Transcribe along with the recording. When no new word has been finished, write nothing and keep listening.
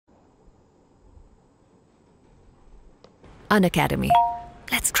Unacademy.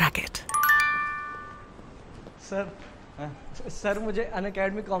 Let's crack it. Sir मुझे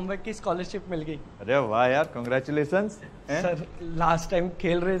Unacademy comeback की scholarship मिल गई। अरे वाह यार, कांग्रेचुलेशंस। सर लास्ट टाइम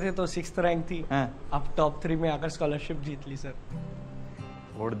खेल रहे थे तो 6th रैंक थी, अब टॉप 3 में आकर स्कॉलरशिप जीत ली सर।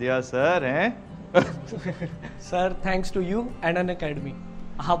 छोड़ दिया सर हैं? Sir thanks to you and Unacademy.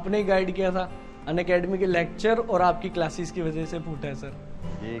 आपने गाइड किया था, अनअकैडमी के लेक्चर और आपकी क्लासेस की वजह से फूटा है सर।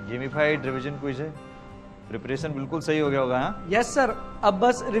 ये गेमिफाइड रिवीजन क्विज है, प्रिपरेशन बिल्कुल सही हो गया होगा। हाँ यस सर, अब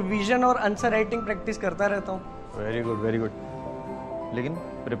बस रिवीजन और आंसर राइटिंग प्रैक्टिस करता रहता हूँ। वेरी गुड वेरी गुड, लेकिन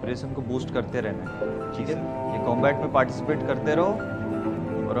प्रिपरेशन को बूस्ट करते रहना, ठीक है? ये कॉम्बैट में पार्टिसिपेट करते रहो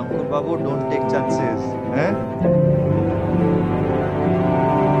और अंकुर बाबू डोंट टेक चांसेस हैं।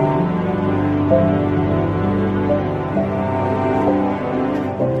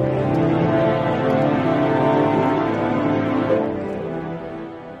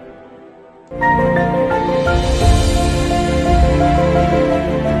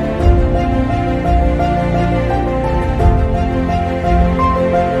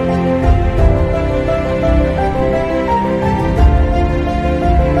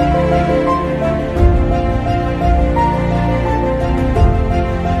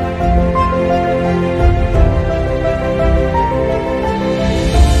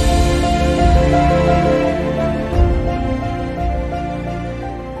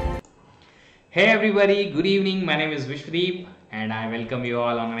 Hey everybody, good evening. My name is Vishwadeep and I welcome you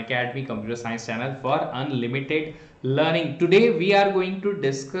all on Unacademy Computer Science channel for unlimited learning. Today we are going to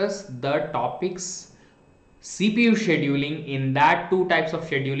discuss the topics CPU scheduling. In that two types of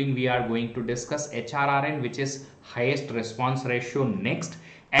scheduling we are going to discuss SRRN, which is highest response ratio next,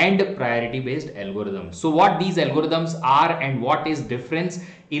 and priority based algorithms. So what these algorithms are and what is difference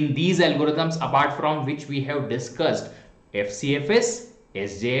in these algorithms apart from which we have discussed FCFS,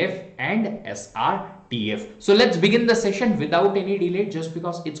 SJF and SRTF. So let's begin the session without any delay, just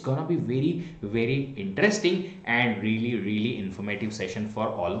because it's gonna be very interesting and really informative session for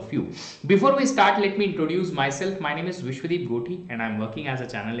all of you. Before we start, let me introduce myself. My name is Vishwadeep Gothi and I'm working as a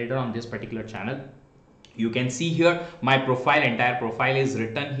channel leader on this particular channel. You can see here my profile, entire profile is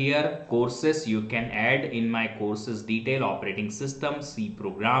written here. Courses, you can add in my courses detail, operating system, C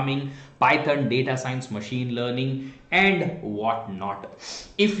programming, Python, data science, machine learning and what-not.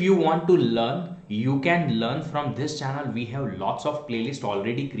 If you want to learn, you can learn from this channel. We have lots of playlists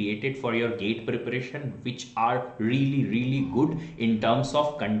already created for your GATE preparation, which are really good in terms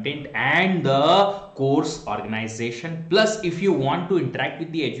of content and the course organization. Plus, if you want to interact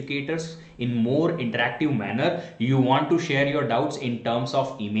with the educators in more interactive manner, you want to share your doubts in terms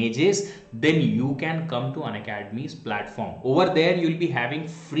of images, then you can come to Unacademy's platform. Over there you will be having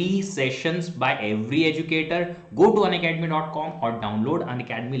free sessions by every educator. Go to unacademy.com or download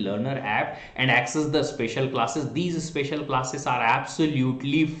Unacademy Learner app and access the special classes. These special classes are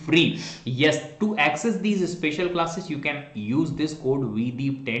absolutely free. Yes, to access these special classes you can use this code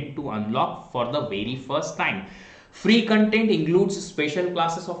VDEEP10 to unlock for the very first time. Free content includes special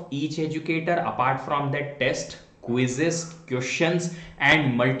classes of each educator. Apart from that, test, quizzes, questions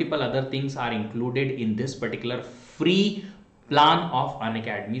and multiple other things are included in this particular free plan of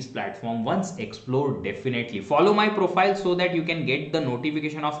Unacademy's platform. Once explored, definitely follow my profile so that you can get the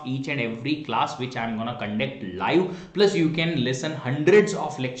notification of each and every class which I'm gonna conduct live. Plus you can listen hundreds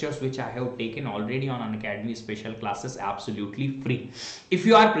of lectures which I have taken already on Unacademy special classes absolutely free. If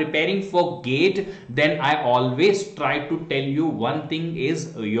you are preparing for GATE, then I always try to tell you one thing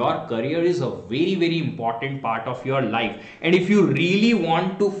is your career is a very important part of your life, and if you really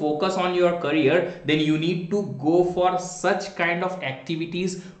want to focus on your career, then you need to go for such kind of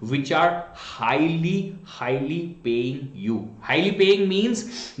activities which are highly paying you. Highly paying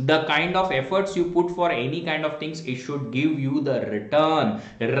means the kind of efforts you put for any kind of things, it should give you the return,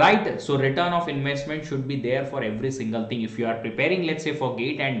 right? So return of investment should be there for every single thing. If you are preparing, let's say for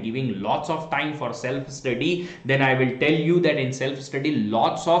GATE and giving lots of time for self-study, then I will tell you that in self-study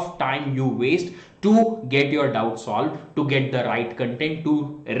lots of time you waste to get your doubt solved, to get the right content,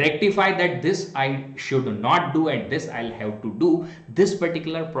 to rectify that this I should not do and this I'll have to do. This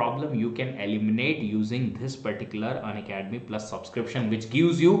particular problem you can eliminate using this particular Unacademy Plus subscription, which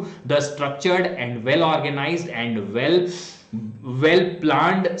gives you the structured and well organized and well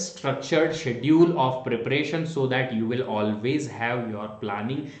planned structured schedule of preparation, so that you will always have your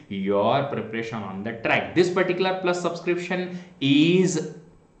planning, your preparation on the track. This particular Plus subscription is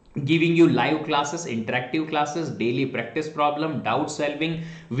giving you live classes, interactive classes, daily practice problem, doubt solving,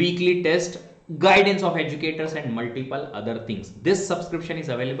 weekly test, guidance of educators and multiple other things. This subscription is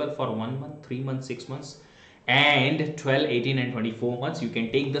available for 1 month, 3 months, 6 months and 12, 18 and 24 months. You can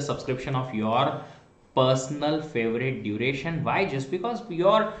take the subscription of your personal favorite duration. Why? Just because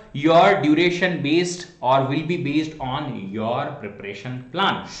your duration based or will be based on your preparation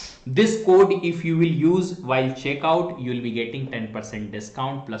plan. This code, if you will use while checkout, you will be getting 10%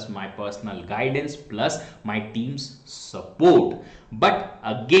 discount plus my personal guidance plus my team's support. But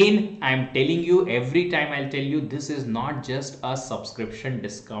again, I am telling you, every time I'll tell you, this is not just a subscription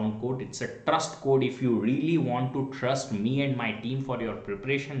discount code, it's a trust code. If you really want to trust me and my team for your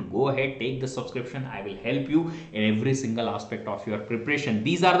preparation, go ahead, take the subscription. I will help you in every single aspect of your preparation.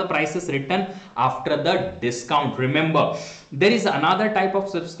 These are the prices written after the discount. Remember, there is another type of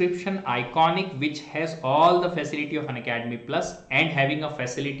subscription, Iconic, which has all the facility of Unacademy Plus and having a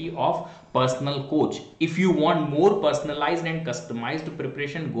facility of personal coach. If you want more personalized and customized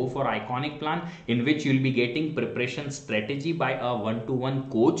preparation, go for Iconic plan, in which you will be getting preparation strategy by a one-to-one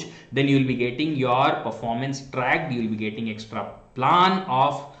coach. Then you will be getting your performance tracked. You will be getting extra plan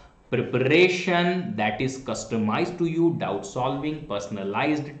of preparation that is customized to you, doubt solving,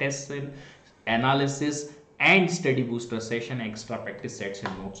 personalized tests, analysis, and study booster session, extra practice sets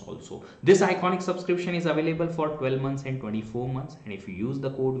and notes also. This Iconic subscription is available for 12 months and 24 months, and if you use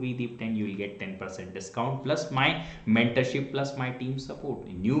the code VDEEP10, you will get 10% discount plus my mentorship plus my team support.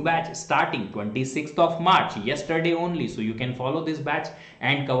 A new batch starting 26th of March, yesterday only, so you can follow this batch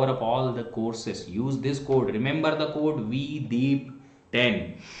and cover up all the courses. Use this code. Remember the code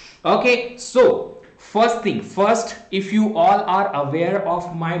VDEEP10. Okay, so first thing first, if you all are aware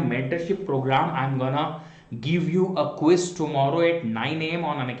of my mentorship program, I'm gonna give you a quiz tomorrow at 9 a.m.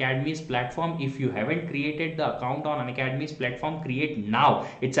 on Unacademy's platform. If you haven't created the account on Unacademy's platform, create now.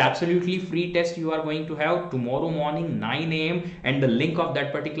 It's absolutely free test you are going to have tomorrow morning 9 a.m. and the link of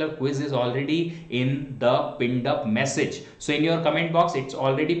that particular quiz is already in the pinned up message. So in your comment box, it's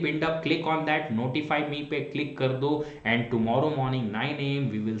already pinned up. Click on that, notify me pe click kar do, and tomorrow morning 9 a.m.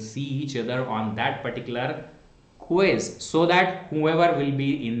 we will see each other on that particular quiz, so that whoever will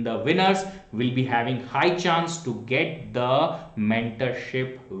be in the winners will be having high chance to get the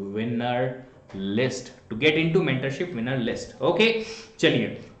mentorship winner list, to get into mentorship winner list. Okay,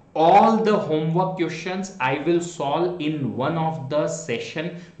 chaliye, all the homework questions I will solve in one of the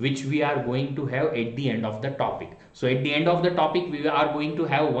session which we are going to have at the end of the topic. So at the end of the topic, we are going to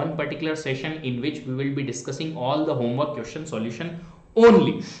have one particular session in which we will be discussing all the homework question solution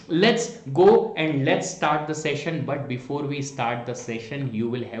only. Let's go and let's start the session. But before we start the session, you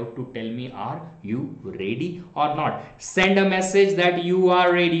will have to tell me, are you ready or not? Send a message that you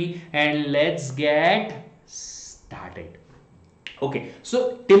are ready and let's get started. Okay,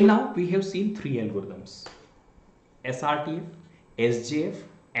 so till now we have seen three algorithms: SRTF, SJF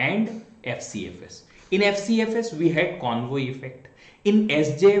and FCFS. In FCFS we had convoy effect. In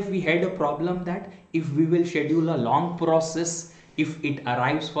SJF we had a problem that if we will schedule a long process, if it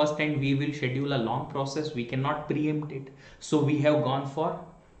arrives first and we will schedule a long process, we cannot preempt it. So we have gone for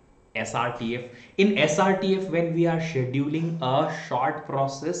SRTF. In SRTF, when we are scheduling a short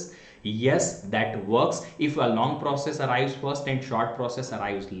process, yes, that works. If a long process arrives first and short process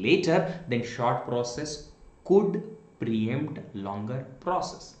arrives later, then short process could preempt longer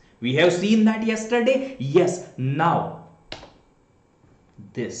process. We have seen that yesterday. Yes, now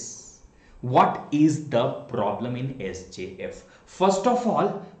this. What is the problem in SJF? First of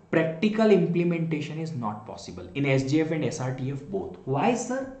all, practical implementation is not possible in SJF and SRTF both. Why,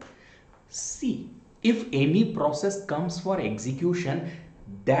 sir? See, if any process comes for execution,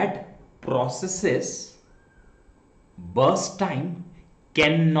 that process's burst time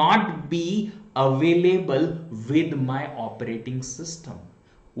cannot be available with my operating system.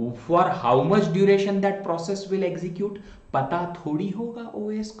 For how much duration that process will execute, pata thodi hoga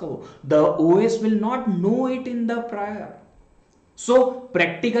OS ko. The OS will not know it in the prior. So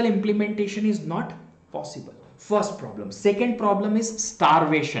practical implementation is not possible. First problem. Second problem is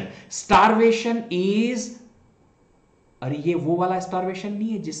starvation. Starvation is, अरे ये वो वाला starvation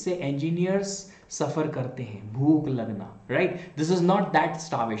नहीं है जिससे engineers suffer करते हैं, भूख लगना, right? This is not that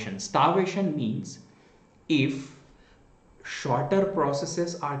starvation. Starvation means if shorter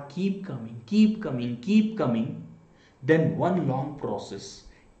processes are keep coming, then one long process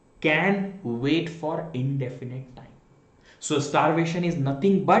can wait for indefinite time. So starvation is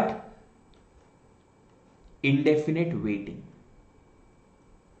nothing but indefinite waiting.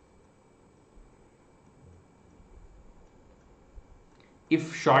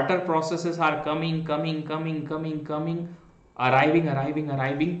 If shorter processes are coming, arriving,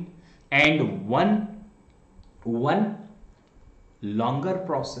 and one longer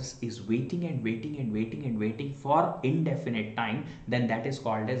process is waiting for indefinite time, then that is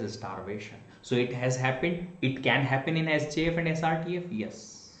called as a starvation. So it has happened. It can happen in SJF and SRTF,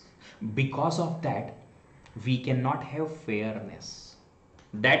 yes. Because of that, we cannot have fairness.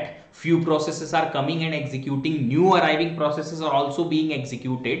 That few processes are coming and executing, new arriving processes are also being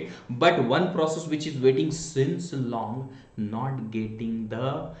executed, but one process which is waiting since long not getting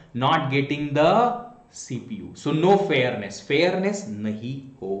the CPU. So no fairness नहीं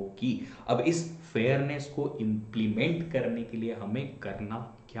होगी. अब इस fairness को implement करने के लिए हमें करना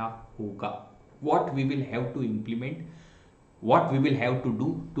क्या होगा? What we will have to implement, what we will have to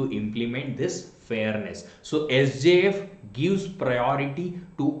do to implement this fairness. So SJF gives priority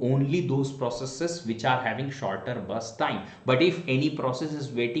to only those processes which are having shorter burst time. But if any process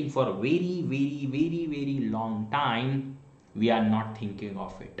is waiting for a very long time, we are not thinking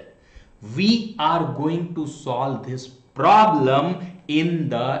of it. We are going to solve this problem in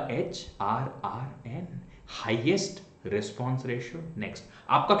the HRRN, highest response ratio. Next,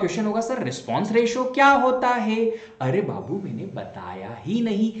 आपका question होगा sir response ratio क्या होता है? अरे बाबू मैंने बताया ही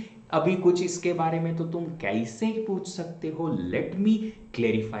नहीं अभी कुछ इसके बारे में, तो तुम कैसे पूछ सकते हो? Let me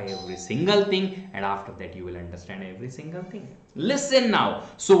clarify every single thing and after that you will understand every single thing. Listen now.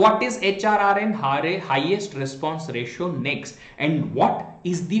 So what is HRRN, highest response ratio? Next, and what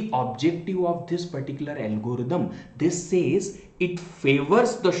is the objective of this particular algorithm? This says it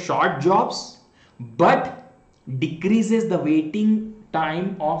favors the short jobs but decreases the waiting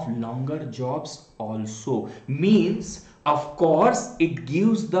time of longer jobs also. Means of course it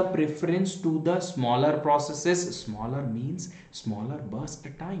gives the preference to the smaller processes. Smaller means smaller burst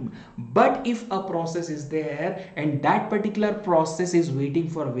time. But if a process is there and that particular process is waiting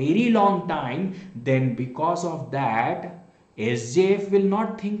for a very long time, then because of that SJF will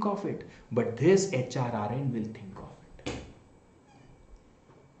not think of it, but this HRRN will think of it.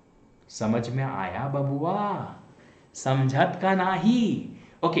 समझ में आया बबुआ? समझत का नाही?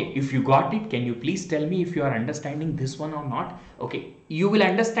 Okay, if you got it, can you please tell me if you are understanding this one or not? Okay, you will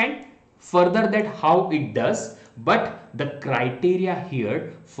understand further that how it does, but the criteria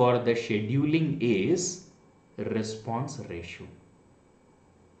here for the scheduling is response ratio.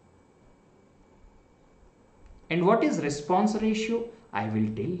 And what is response ratio? I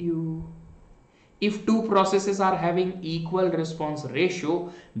will tell you. If two processes are having equal response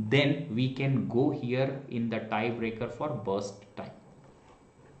ratio, then we can go here in the tiebreaker for burst time.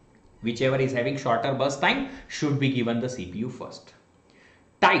 Whichever is having shorter burst time should be given the CPU first.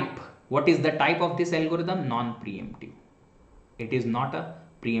 Type. What is the type of this algorithm? Non-preemptive. It is not a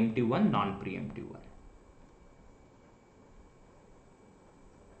preemptive one, non-preemptive one.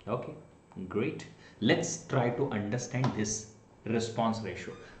 Okay, great. Let's try to understand this response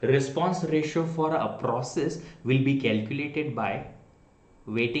ratio. Response ratio for a process will be calculated by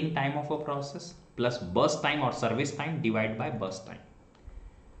waiting time of a process plus burst time or service time divided by burst time.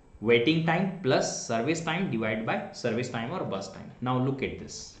 Waiting time plus service time divided by service time or burst time. Now look at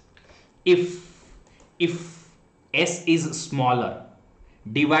this. If S is smaller,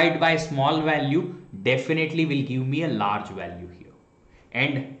 divide by small value definitely will give me a large value here,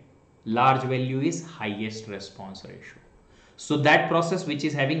 and large value is highest response ratio. So that process which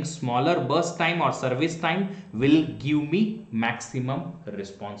is having smaller burst time or service time will give me maximum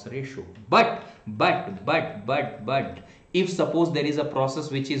response ratio. But if suppose there is a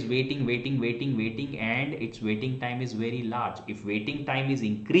process which is waiting and its waiting time is very large, if waiting time is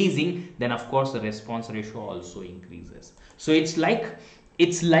increasing, then of course the response ratio also increases. So it's like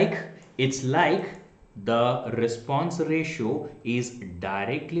the response ratio is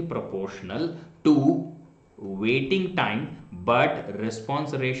directly proportional to waiting time, but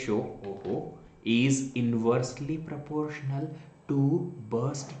response ratio is inversely proportional to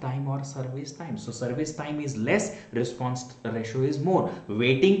burst time or service time. So service time is less, response ratio is more.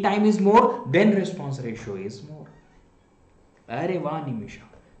 Waiting time is more, then response ratio is more. Arey wah Nimisha,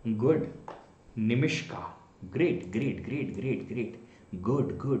 good. Nimishka, great.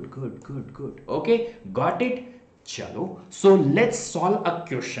 Good. Okay, got it? Chalo. So let's solve a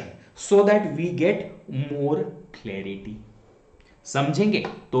question so that we get more clarity. समझेंगे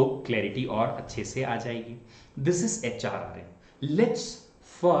तो clarity और अच्छे से आ जाएगी. This is HRRN. Let's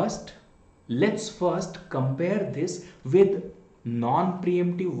first compare this with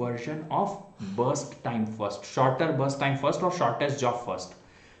non-preemptive version of burst time first. Shorter burst time first or shortest job first.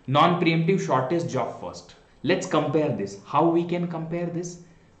 Non-preemptive shortest job first. Let's compare this. How we can compare this?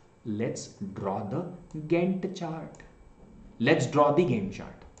 Let's draw the Gantt chart. Let's draw the Gantt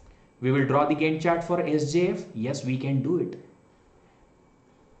chart. We will draw the Gantt chart for SJF. Yes, we can do it.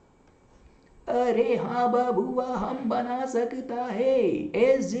 अरे हाँ बाबूआ हम बना सकता है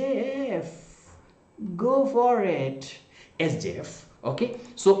SJF. Go for it. SJF. Okay.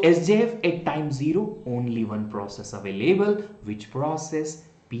 So SJF at time 0, only one process available. Which process?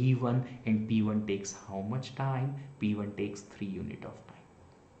 P1, and P1 takes how much time? P1 takes 3 unit of time.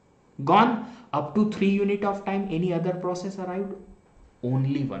 Gone. Up to 3 unit of time, any other process arrived?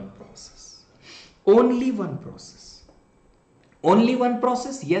 Only one process. Only one process. Only one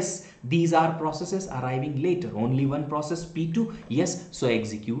process? Yes, these are processes arriving later. Only one process, P2? Yes, so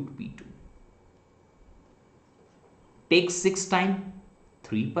execute P2. Takes 6 time.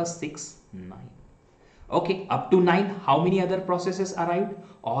 3 plus 6, 9. Okay, up to 9, how many other processes arrived?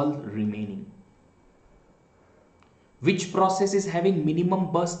 All remaining. Which process is having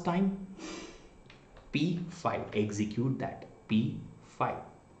minimum burst time? P5. Execute that. P5.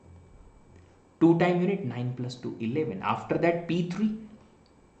 2 time unit, 9 plus 2, 11. After that, P3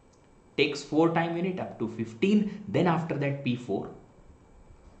 takes 4 time unit up to 15. Then after that, P4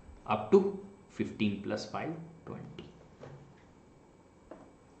 up to 15 plus 5, 20.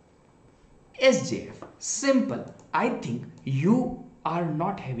 SJF, simple. I think you are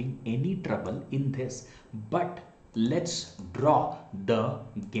not having any trouble in this, but let's draw the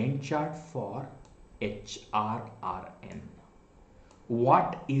Gantt chart for SRRN.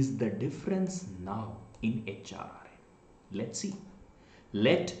 What is the difference now in SRRN? Let's see.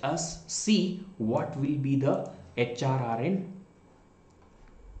 Let us see what will be the SRRN.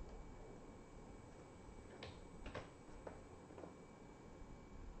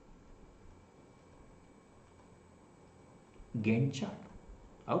 Gantt chart.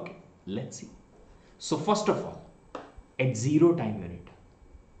 Okay, let's see. So first of all, at 0 time unit,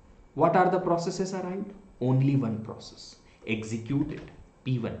 what are the processes arrived? Only one process. Execute it.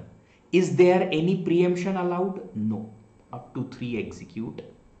 P1. Is there any preemption allowed? No. Up to 3 execute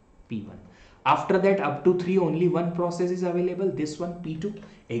P1. After that, up to 3 only one process is available. This one, P2.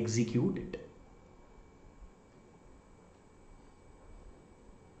 Execute it.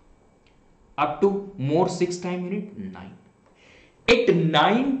 Up to more 6 time unit, 9. At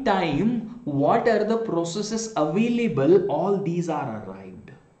 9 time, what are the processes available? All these are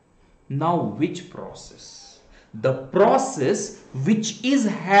arrived. Now, which process? The process which is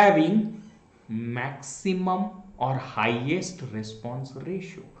having maximum or highest response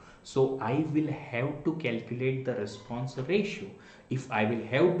ratio. So, I will have to calculate the response ratio. If I will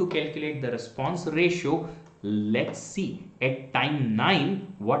have to calculate the response ratio, let's see. At time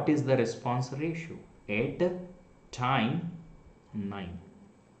 9, what is the response ratio? At time 9.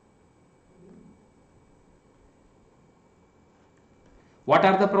 What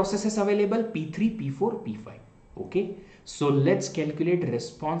are the processes available? P3, P4, P5. Okay. So let's calculate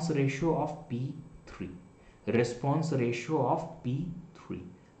response ratio of P3. Response ratio of P3.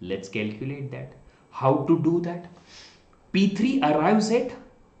 Let's calculate that. How to do that? P3 arrives at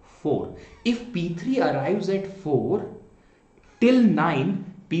 4. If P3 arrives at 4, till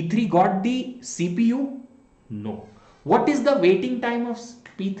 9, P3 got the CPU? No. What is the waiting time of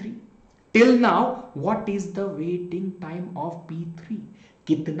P3? Till now, what is the waiting time of P3?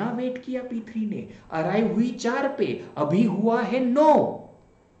 कितना wait किया P3 ने? Arrive हुई 4 पे, अभी हुआ है 9.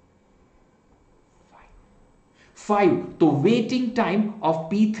 5. तो waiting time of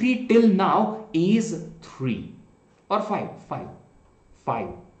P3 till now is 3 or 5. 5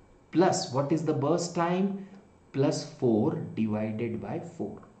 plus what is the burst time? Plus 4 divided by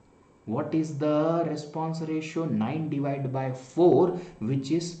 4. What is the response ratio? 9 divided by 4,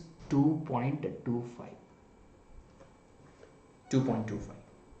 which is 2.25. 2.25.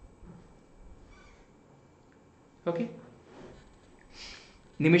 Okay.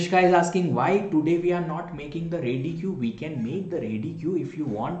 Nimishka is asking why today we are not making the ready queue. We can make the ready queue if you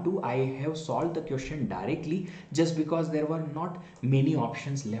want to. I have solved the question directly just because there were not many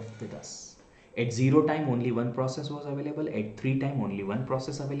options left with us. At 0 time only one process was available. At 3 time only one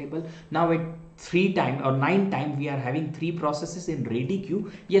process available. Now at 3 time or 9 time we are having 3 processes in ready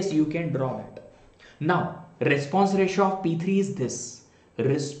queue. Yes, you can draw that. Now response ratio of P3 is this.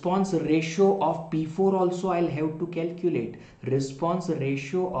 Response ratio of P4 also I'll have to calculate. Response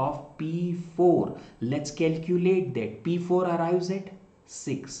ratio of P4. Let's calculate that. P4 arrives at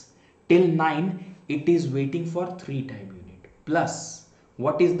 6. Till 9 it is waiting for 3 time unit. Plus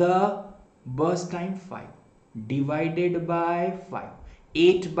what is the burst time? 5 divided by 5.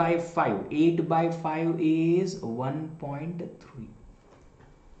 8 by 5. 8 by 5 is 1.3.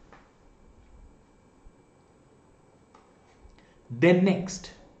 Then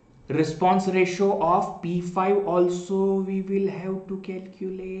next, response ratio of P5 also we will have to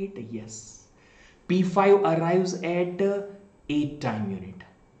calculate. Yes, P5 arrives at 8 time unit.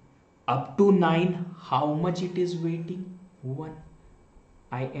 Up to 9, how much it is waiting? 1.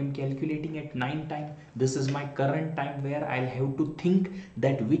 I am calculating at 9 time. This is my current time where I'll have to think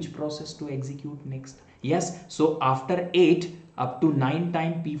that which process to execute next. Yes, so after 8, up to 9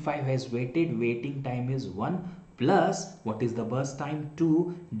 time P5 has waited, waiting time is 1 plus what is the burst time?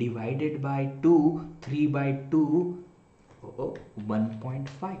 2 divided by 2, 3 by 2,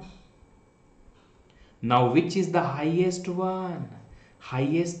 1.5. Now which is the highest one?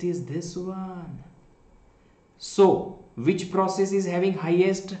 Highest is this one. So which process is having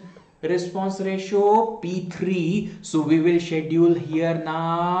highest response ratio? P3. So we will schedule here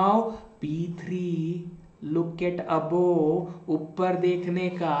now P3. Look at above. ऊपर देखने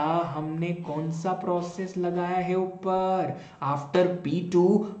का हमने कौन सा process लगाया है ऊपर? After P2,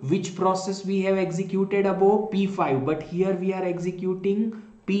 which process we have executed above? P5. But here we are executing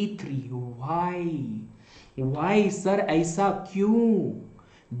P3. Why? Why sir? ऐसा क्यों?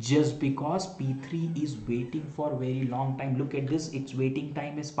 Just because P3 is waiting for very long time. Look at this, its waiting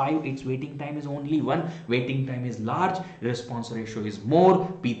time is 5, its waiting time is only 1, waiting time is large, response ratio is more,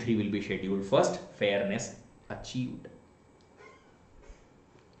 P3 will be scheduled first. Fairness achieved.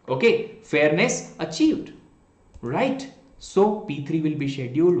 Okay, fairness achieved, right? So P3 will be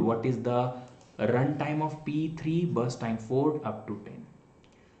scheduled. What is the run time of P3? Burst time 4 up to 10.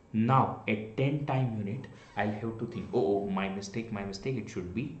 Now at 10 time unit, I'll have to think, oh, my mistake, it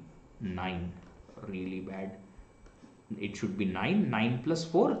should be 9. Really bad. It should be 9. 9 plus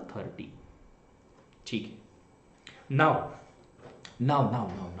 4, 30. Okay. Now.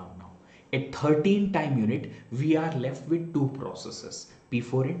 At 13 time unit, we are left with 2 processes,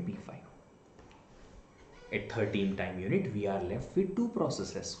 P4 and P5. At 13 time unit, we are left with 2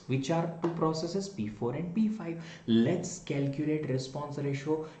 processes. Which are 2 processes? P4 and P5. Let's calculate response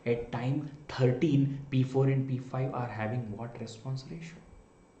ratio at time 13. P4 and P5 are having what response ratio?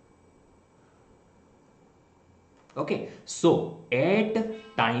 Okay, so at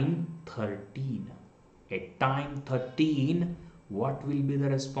time 13, what will be the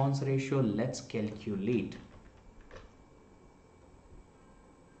response ratio? Let's calculate.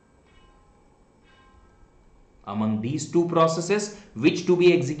 Among these 2 processes, which to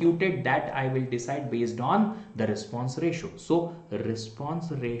be executed, that I will decide based on the response ratio. So response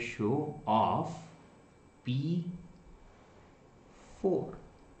ratio of P4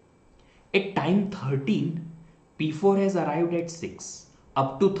 at time 13, P4 has arrived at 6.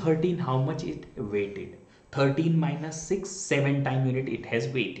 Up to 13, how much it waited? 13 minus 6, 7 time unit it has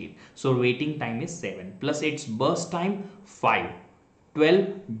waited. So waiting time is 7 plus its burst time 5.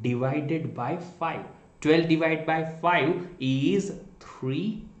 12 divided by 5. 12 divided by 5 is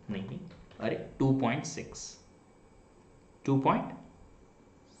 3, 2.6. 2.6?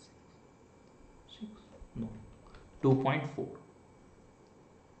 No, 2.4.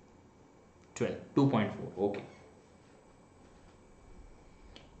 12, 2.4, okay.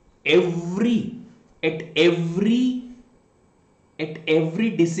 At every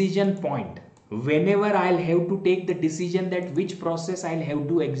decision point, whenever I'll have to take the decision that which process I'll have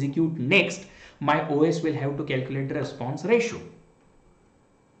to execute next, my OS will have to calculate the response ratio.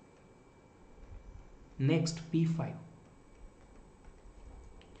 Next, P5.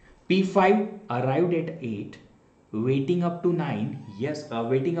 P5 arrived at 8, waiting up to 9, yes,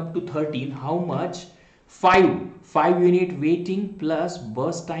 waiting up to 13, how much? 5 unit waiting plus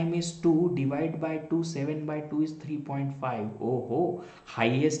burst time is 2, divided by 2, 7 by 2 is 3.5. Oh,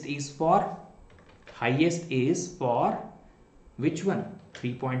 highest is for which one?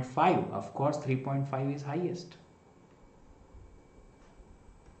 3.5. Of course 3.5 is highest.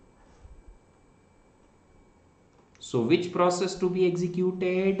 So which process to be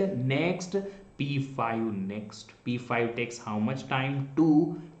executed next? P5 next. P5 takes how much time?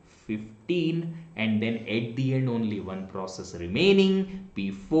 2, 15, and then at the end only one process remaining.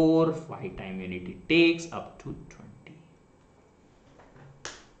 P4, 5 time unit it takes up to 20.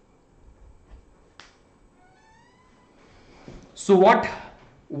 So what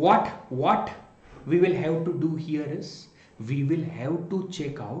we will have to do here is we will have to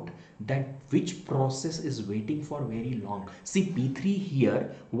check out that which process is waiting for very long. See P3 here,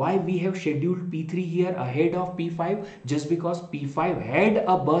 why we have scheduled P3 here ahead of P5? Just because P5 had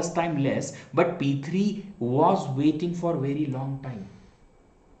a burst time less, but P3 was waiting for very long time,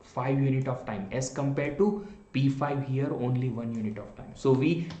 5 unit of time, as compared to P5 here only 1 unit of time. So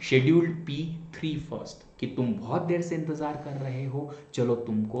we scheduled P3 first कि तुम बहुत देर से इंतजार कर रहे हो, चलो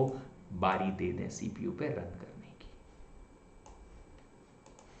तुमको बारी दे दें CPU पे रन करने की.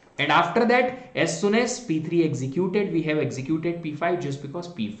 And after that, as soon as P3 executed, we have executed P5 just because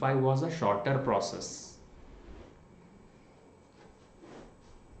P5 was a shorter process.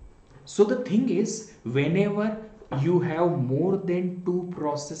 So the thing is, whenever you have more than 2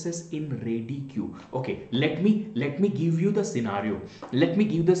 processes in ready queue, okay, let me give you the scenario.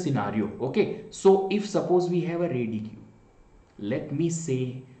 Okay, so if suppose we have a ready queue, let me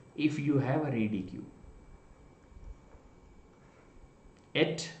say if you have a ready queue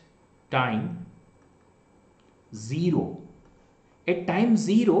at time 0, at time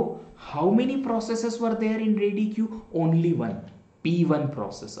 0, how many processes were there in ready queue? Only one. P1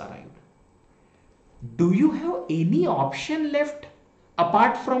 process arrived. Do you have any option left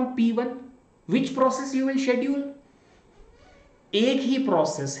apart from P1? Which process you will schedule? एक ही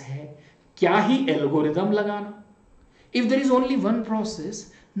process है, क्या ही algorithm लगाना? If there is only one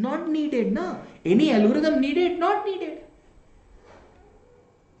process, not needed na. Any algorithm needed? Not needed.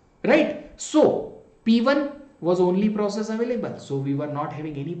 Right? So P1 was only process available, so we were not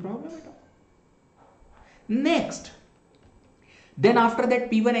having any problem at all. Next, then after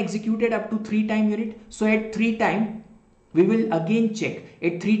that P1 executed up to 3 time unit. So at 3 time we will again check.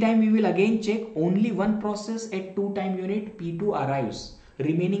 At 3 time we will again check. Only one process at 2 time unit P2 arrives.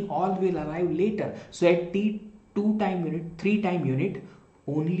 Remaining all will arrive later. So at T2 time unit, 3 time unit,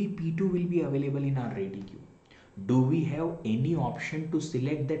 only P2 will be available in our ready queue. Do we have any option to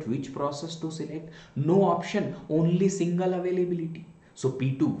select that which process to select? No option, only single availability. So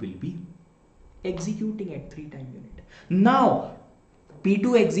P2 will be executing at 3 time unit. Now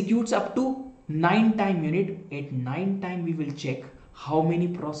P2 executes up to 9 time unit. At 9 time we will check how many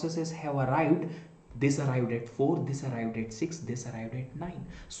processes have arrived. This arrived at 4, this arrived at 6, this arrived at 9.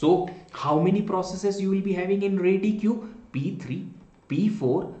 So how many processes you will be having in ready queue? P3,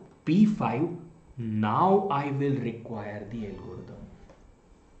 P4, P5. Now I will require the algorithm.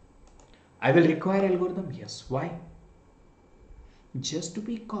 I will require algorithm. Yes. Why? Just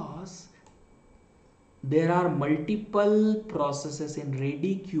because there are multiple processes in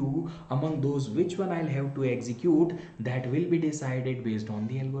ready queue, among those which one I'll have to execute, that will be decided based on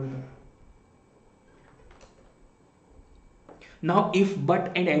the algorithm. Now if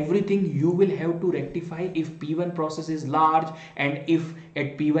but and everything you will have to rectify if P1 process is large, and if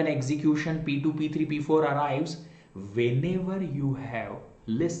at P1 execution P2, P3, P4 arrives. Whenever you have,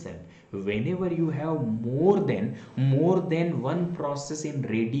 listen, whenever you have more than one process in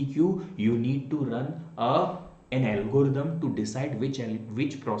ready queue, you need to run an algorithm to decide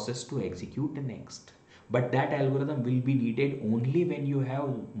which process to execute next. But that algorithm will be needed only when you have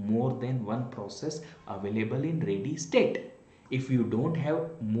more than one process available in ready state. If you don't have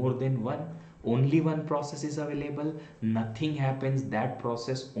more than one, only one process is available, nothing happens. That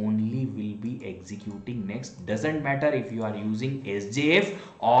process only will be executing next. Doesn't matter if you are using SJF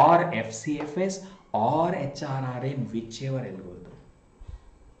or FCFS or SRRN, whichever algorithm.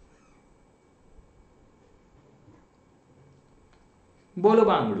 बोलो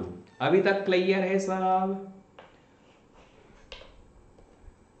बांगड़ू, अभी तक clear है साहब?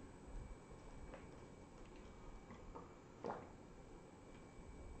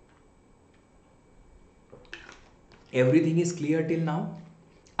 Everything is clear till now?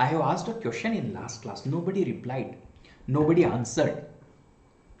 I have asked a question in last class. Nobody replied. Nobody answered.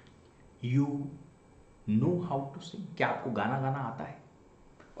 You know how to sing? क्या आपको गाना गाना आता है?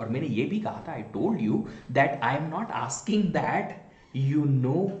 और मैंने ये भी कहा था, I told you that I am not asking that you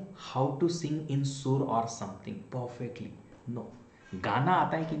know how to sing in sur or something perfectly. No. गाना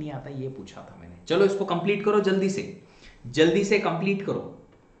आता है कि नहीं आता है ये पूछा था मैंने. चलो इसको कंप्लीट करो जल्दी से कंप्लीट करो.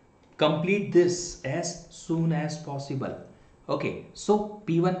 Complete this as soon as possible. Okay, so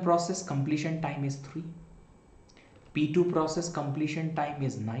P1 process completion time is 3. P2 process completion time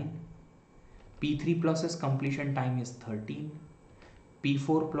is 9. P3 process completion time is 13.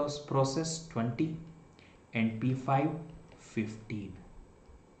 P4 plus process 20. And P5 15.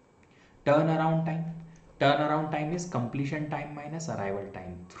 Turnaround time is completion time minus arrival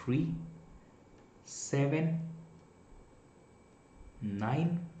time. 3, 7,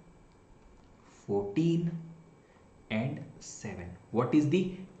 9, 14 and 7. What is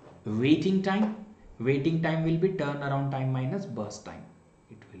the waiting time? Waiting time will be turnaround time minus burst time.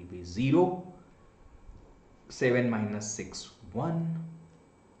 It will be 0, 7 minus 6, 1,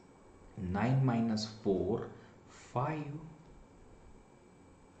 9 minus 4, 5,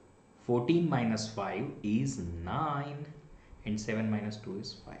 14 minus 5 is 9 and 7 minus 2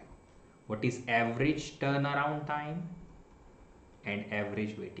 is 5. What is average turnaround time and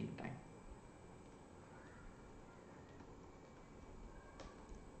average waiting time?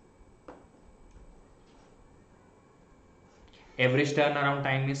 Average turnaround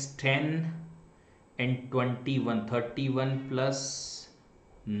time is 10 and 21. 31 plus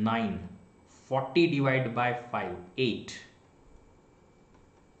 9. 40 divided by 5. 8.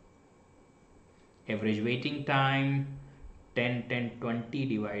 Average waiting time 10, 10, 20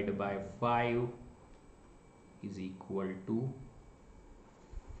 divided by 5 is equal to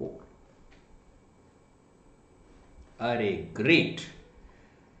 4. अरे great,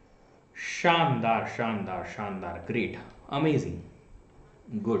 शानदार शानदार शानदार, great, amazing,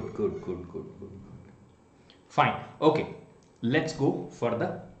 good good good good good, fine. Okay, let's go for the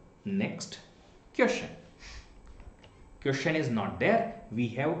next question. Question is not there. We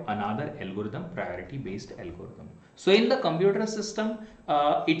have another algorithm, priority based algorithm. So in the computer system,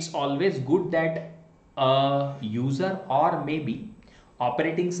 it's always good that a user or maybe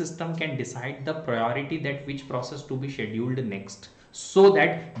operating system can decide the priority that which process to be scheduled next, so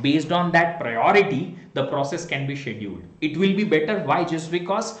that based on that priority the process can be scheduled. It will be better. Why? Just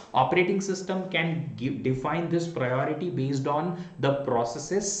because operating system can define this priority based on the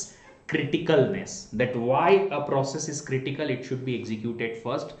process's criticalness, that why a process is critical, it should be executed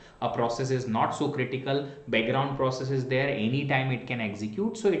first. A process is not so critical, background process is there, anytime it can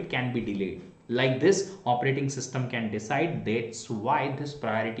execute, so it can be delayed. Like this operating system can decide. That's why this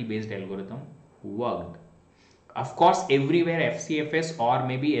priority based algorithm worked. Of course, everywhere FCFS or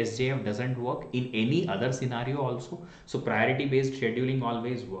maybe SJF doesn't work, in any other scenario also. So priority based scheduling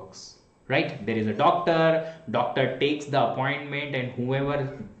always works, right? There is a doctor takes the appointment, and whoever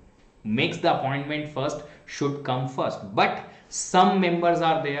makes the appointment first should come first. But some members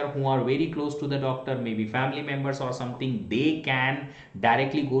are there who are very close to the doctor, maybe family members or something, they can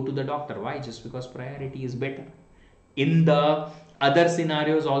directly go to the doctor. Why? Just because priority is better. In the other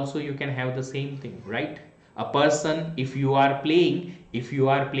scenarios also you can have the same thing, right? A person, if you are playing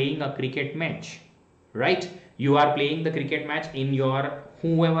a cricket match, right? You are playing the cricket match, in your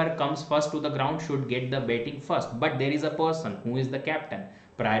whoever comes first to the ground should get the batting first, but there is a person who is the captain,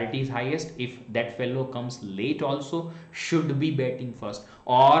 priority is highest. If that fellow comes late also should be batting first.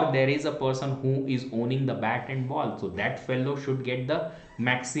 Or there is a person who is owning the bat and ball, so that fellow should get the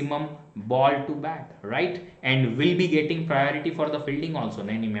maximum ball to bat, right? And will be getting priority for the fielding also.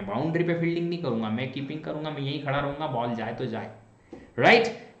 नहीं मैं boundary पे fielding नहीं करूंगा, मैं keeping करूंगा, मैं यहीं खड़ा रहूंगा, बॉल जाए तो जाए,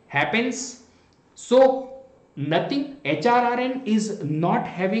 right? Happens. So nothing, HRRN is not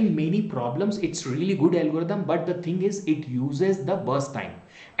having many problems. It's really good algorithm, but the thing is it uses the burst time,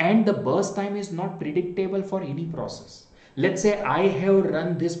 and the burst time is not predictable for any process. Let's say I have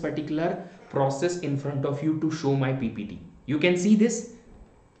run this particular process in front of you to show my PPT. You can see this.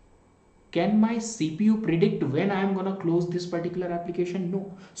 Can my CPU predict when I am gonna close this particular application?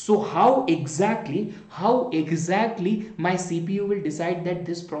 No. So how exactly my CPU will decide that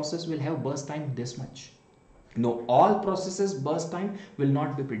this process will have burst time this much? No, all processes burst time will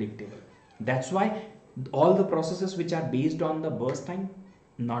not be predictable. That's why all the processes which are based on the burst time,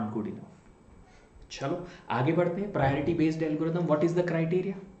 not good enough. चलो आगे बढ़ते हैं. Priority based algorithm, what is the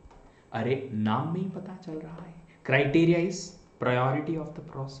criteria? अरे नाम में ही पता चल रहा है. Criteria is priority of the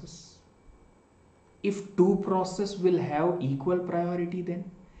process. If two processes will have equal priority, then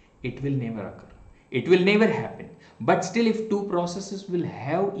it will never occur. It will never happen. But still, if two processes will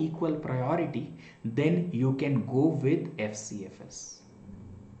have equal priority, then you can go with FCFS.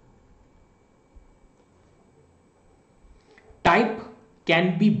 Type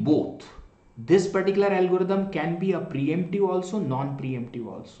can be both. This particular algorithm can be a preemptive also, non-preemptive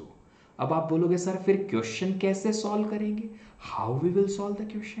also. अब आप बोलोगे sir फिर question कैसे solve करेंगे? How we will solve the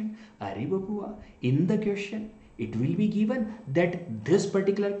question? अरे बबुआ, in the question it will be given that this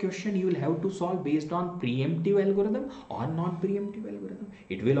particular question you will have to solve based on preemptive algorithm or non-preemptive algorithm.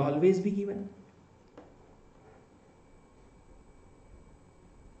 It will always be given.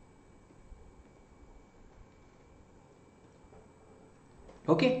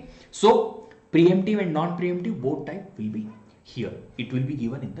 Okay, so preemptive and non-preemptive both type will be here. It will be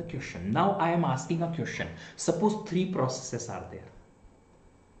given in the question. Now I am asking a question. Suppose three processes are there,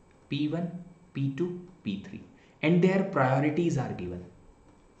 P1, P2, P3, and their priorities are given.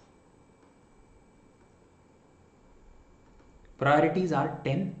 Priorities are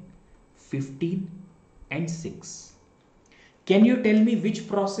 10, 15 and 6. Can you tell me which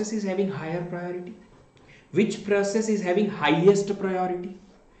process is having higher priority? Which process is having highest priority?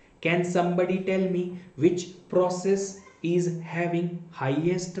 Can somebody tell me which process is having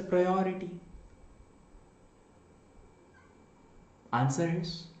highest priority? Answer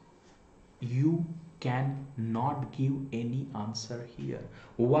is, you cannot give any answer here.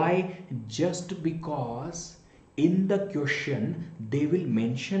 Why? Just because in the question they will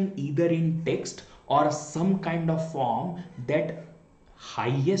mention either in text or some kind of form that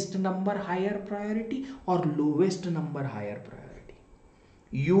highest number higher priority or lowest number higher priority.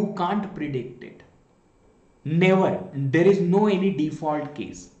 You can't predict it. Never. There is no any default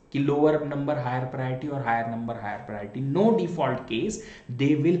case कि lower number higher priority or higher number higher priority. No default case.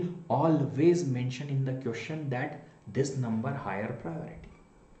 They will always mention in the question that this number higher priority.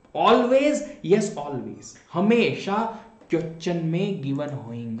 Always, yes always, हमेशा question में given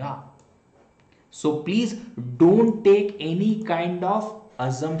होएगा. So please don't take any kind of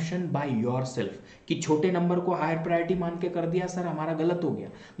assumption by yourself कि छोटे number को higher priority मान के कर दिया सर हमारा गलत हो गया.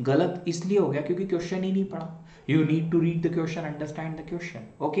 गलत इसलिए हो गया क्योंकि क्वेश्चन ही नहीं पढ़ा. You need to read the question, understand the question.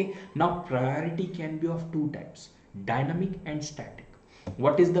 Okay, now priority can be of two types, dynamic and static.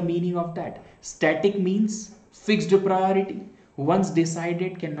 What is the meaning of that? Static means fixed priority, once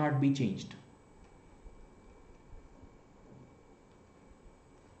decided cannot be changed.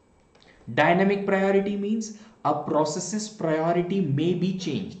 Dynamic priority means a process's priority may be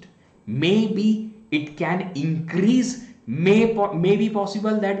changed, maybe it can increase, may be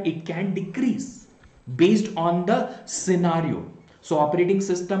possible that it can decrease based on the scenario. So operating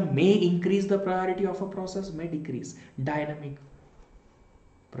system may increase the priority of a process, may decrease. Dynamic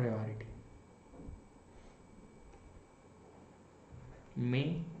priority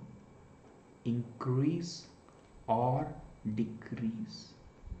may increase or decrease.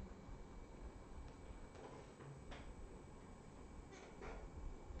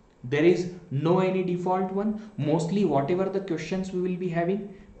 There is no any default one. Mostly whatever the questions we will be having,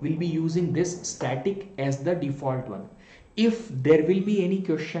 will be using this static as the default one. If there will be any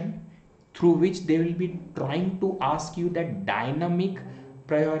question through which they will be trying to ask you that dynamic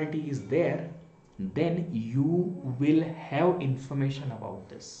priority is there, then you will have information about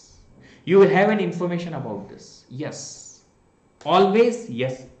this. You will have an information about this. Yes, always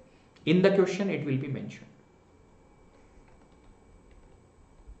yes, in the question it will be mentioned.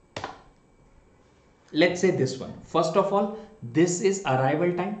 Let's say this one. First of all, this is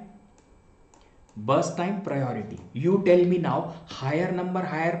arrival time, burst time, priority. You tell me now, higher number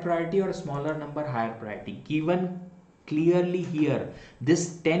higher priority or smaller number higher priority. Given clearly here,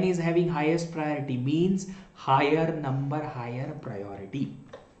 this 10 is having highest priority, means higher number higher priority.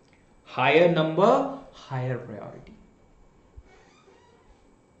 Higher number higher priority.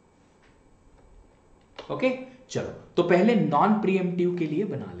 Okay, चलो तो पहले non pre-emptive के लिए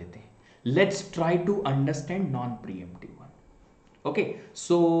बना लेते हैं. Let's try to understand non-preemptive one. Okay,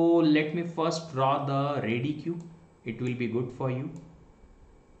 so let me first draw the ready queue. It will be good for you.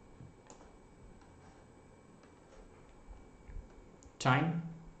 Time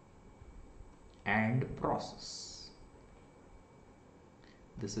and process.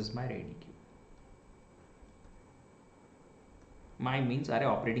 This is my ready queue. My means अरे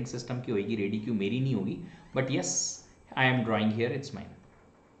operating system की होगी, ready queue मेरी नहीं होगी, but yes I am drawing here, it's mine.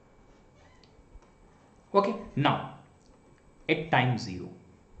 Okay, now at time 0,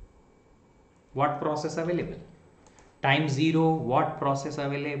 what process available? Time 0, what process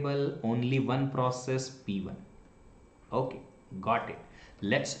available? Only one process, P1. Okay, got it.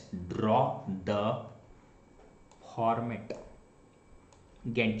 Let's draw the format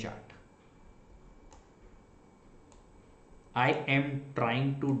Gantt chart. I am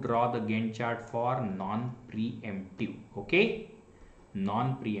trying to draw the Gantt chart for non-preemptive. Okay,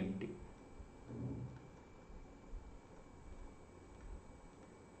 non-preemptive.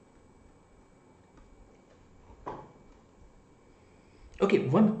 Okay,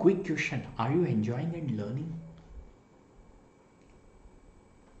 one quick question. Are you enjoying and learning?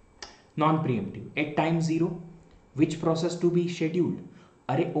 Non-preemptive. At time 0, which process to be scheduled?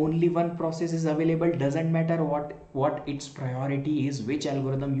 Array, only one process is available. Doesn't matter what its priority is, which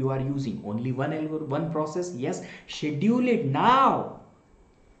algorithm you are using. Only one process. Yes, schedule it now.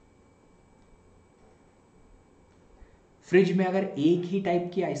 Fridge में अगर एक ही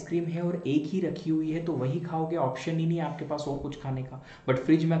type की ice cream है और एक ही रखी हुई है तो वही खाओगे, ऑप्शन ही नहीं है आपके पास और कुछ खाने का. बट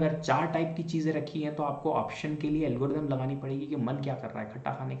फ्रिज में अगर 4 टाइप की चीजें रखी हैं तो आपको ऑप्शन के लिए एल्गोरिदम लगानी पड़ेगी कि मन क्या कर रहा है.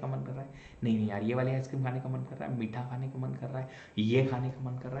 खट्टा खाने का मन कर रहा है, नहीं यार ये वाली आइसक्रीम खाने का मन कर रहा है, मीठा खाने का मन कर रहा है, ये खाने का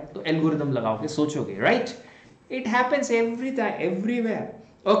मन कर रहा है, तो एल्गोरिदम लगाओगे, सोचोगे, right. It happens everywhere.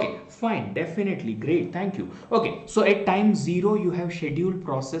 Okay, fine, definitely, great, thank you. Okay, so at time 0 you have scheduled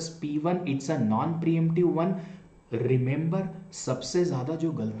process P1. It's a non-preemptive one. Remember, सबसे ज्यादा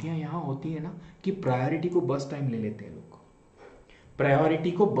जो गलतियां यहां होती है ना कि प्रायोरिटी को बर्स्ट टाइम ले लेते हैं लोग.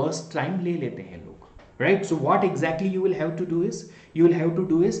 प्रायोरिटी को बर्स्ट टाइम ले लेते हैं लोग, right. So what exactly you will have to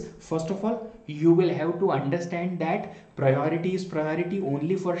do is first of all you will have to understand that priority is priority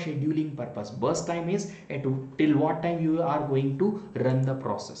only for scheduling purpose. Burst time is at till what time you are going to run the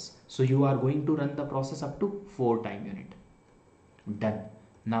process. So you are going to run the process up to 4 time unit. Done.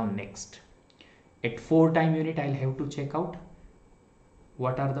 Now next, at 4 time unit I'll have to check out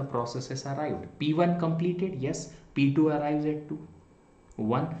what are the processes arrived. P1 completed, yes. P2 arrives at 2,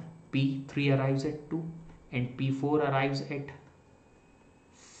 1. P3 arrives at 2 and P4 arrives at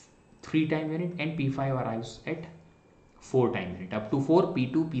 3 time unit and P5 arrives at 4 time unit. Up to 4,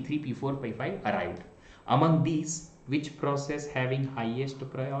 P2, P3, P4, P5 arrived. Among these, which process having highest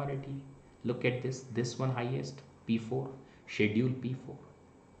priority? Look at this one highest, P4, schedule P4.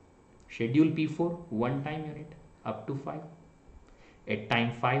 Schedule P4, 1 time unit, up to 5. At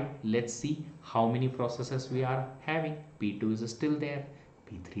time 5, let's see how many processes we are having. P2 is still there,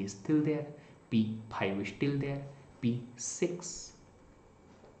 P3 is still there, P5 is still there, P6.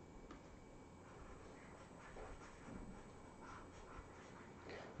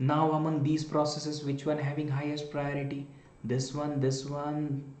 Now among these processes, which one having highest priority? This one, this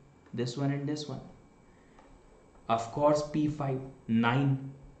one, this one and this one. Of course P5,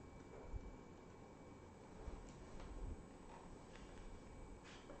 9.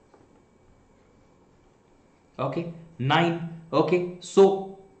 Okay, 9. Okay,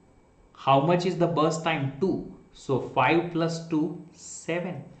 so how much is the burst time? 2. So 5 plus 2,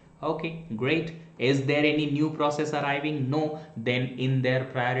 7. Okay, great. Is there any new process arriving? No. Then in their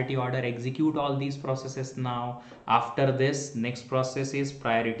priority order, execute all these processes now. After this, next process is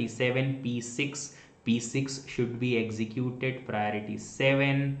priority 7, P6. P6 should be executed, priority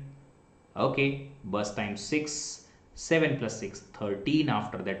 7. Okay, burst time 6. 7 plus 6, 13.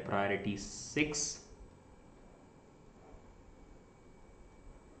 After that, priority 6.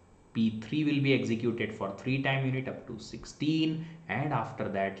 P3 will be executed for 3 time unit up to 16, and after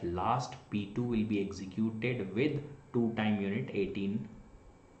that last P2 will be executed with 2 time unit 18.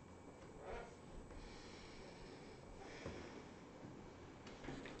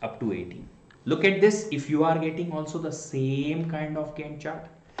 Up to 18. Look at this. If you are getting also the same kind of Gantt chart,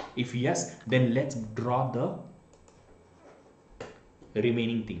 if yes, then let's draw the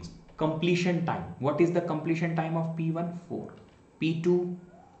remaining things. Completion time. What is the completion time of P1? 4. P2,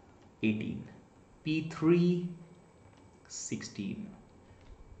 18. P3, 16.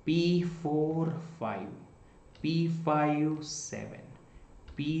 P4, 5. P5, 7.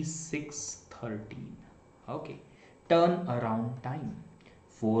 P6, 13. Okay. Turn around time.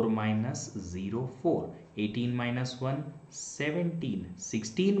 4 minus 0, 4. 18 minus 1, 17.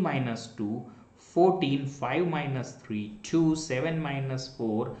 16 minus 2, 14. 5 minus 3, 2. 7 minus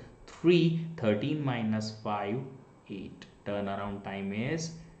 4, 3. 13 minus 5, 8. Turnaround time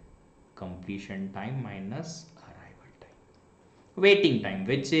is completion time minus arrival time. Waiting time,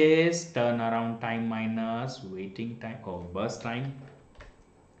 which is turnaround time minus waiting time or burst time.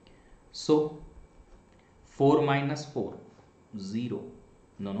 So 4 minus 4, 0.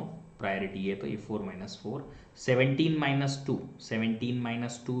 No, priority है तो ये 4 minus 4. 17 minus 2. 17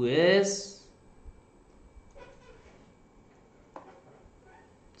 minus 2 is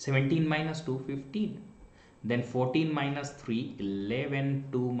 17 minus 2, 15. Then 14 minus 3, 11.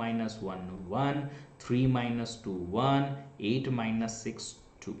 2 minus 1, 1. 3 minus 2, 1. 8 minus 6,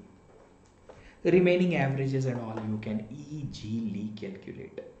 2. Remaining averages and all you can easily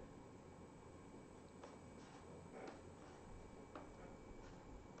calculate.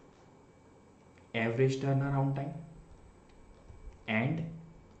 Average turnaround time and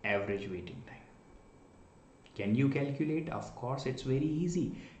average waiting time. Can you calculate? Of course, it's very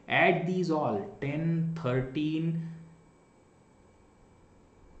easy. Add these all. 10, 13,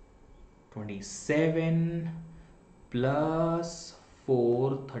 27 plus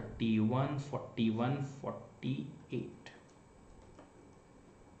 4, 31, 41, 48.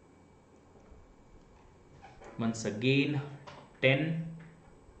 Once again, 10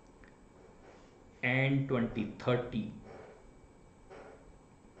 and 20, 30,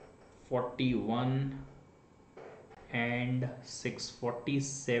 41 and 6,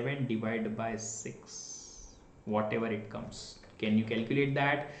 47 divided by 6, whatever it comes. Can you calculate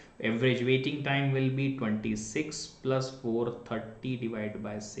that? Average waiting time will be 26 plus 4, 30 divided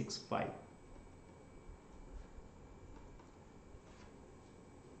by 6, 5.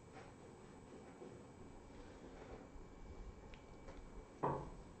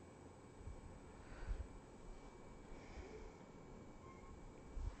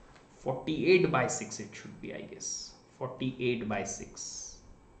 (48 by 6) it should be, I guess. 48 by 6,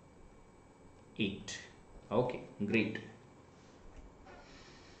 8. Okay, great.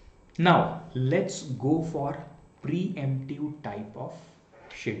 Now let's go for preemptive type of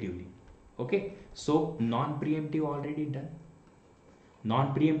scheduling. Okay, so non-preemptive already done.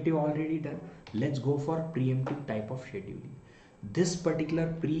 Non-preemptive already done. Let's go for preemptive type of scheduling. This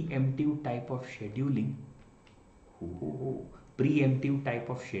particular preemptive type of scheduling, preemptive type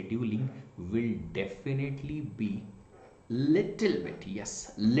of scheduling will definitely be little bit,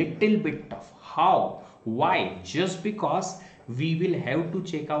 yes, little bit tough. How? Why? Just because we will have to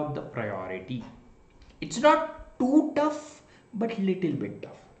check out the priority. It's not too tough, but little bit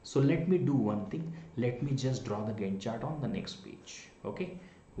tough. So let me do one thing. Let me just draw the Gantt chart on the next page. Okay.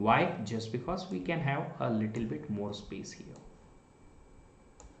 Why? Just because we can have a little bit more space here.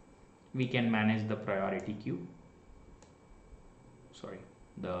 We can manage the priority queue. Sorry,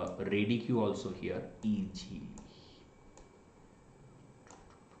 the ready queue also here easily.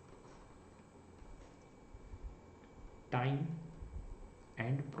 Time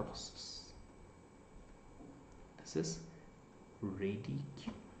and process. This is ready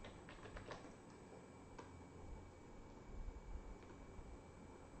queue.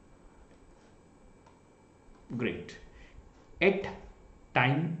 Great. At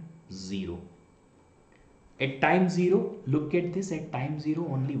time 0. At time 0, look at this. At time 0,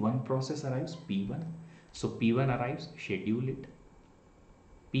 only one process arrives, P1. So P1 arrives, schedule it.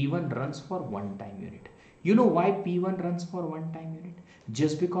 P1 runs for one time unit. You know why P1 runs for one time unit?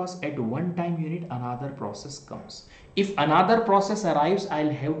 Just because at one time unit another process comes. If another process arrives, I'll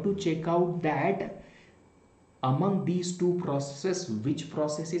have to check out that among these two processes, which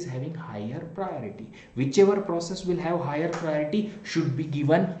process is having higher priority. Whichever process will have higher priority should be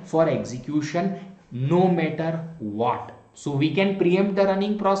given for execution no matter what. So we can preempt the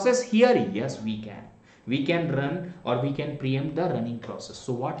running process here. Yes, we can. We can run or we can preempt the running process.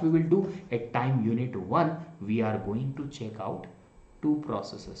 So what we will do at time unit 1, we are going to check out two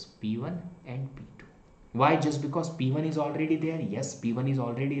processes, P1 and P2. Why? Just because P1 is already there. Yes, P1 is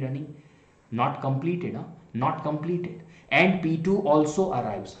already running. Not completed, huh? Not completed. And P2 also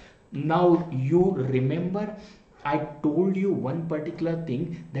arrives. Now you remember I told you one particular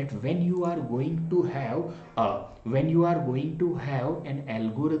thing, that when you are going to have an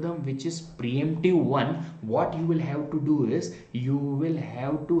algorithm which is preemptive one, what you will have to do is you will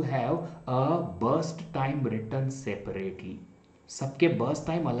have to have a burst time written separately. सबके burst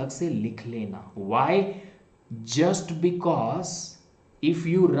time अलग से लिख लेना. Why? Just because if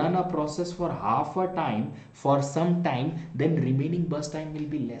you run a process for half a time for some time, then remaining burst time will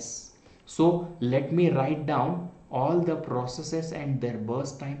be less. So let me write down all the processes and their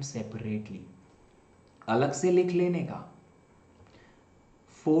burst time separately. अलग से लिख लेने का.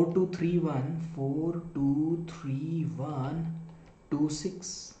 4231,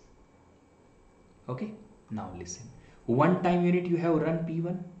 423126. Okay, now listen. One time unit you have run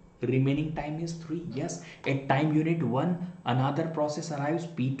P1, remaining time is 3. Yes, at time unit 1 another process arrives,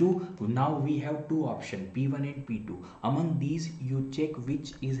 P2. Now we have two options, P1 and P2. Among these you check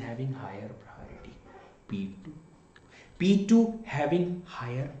which is having higher priority. P2. P2 having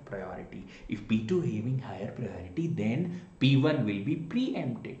higher priority. If P2 having higher priority, then P1 will be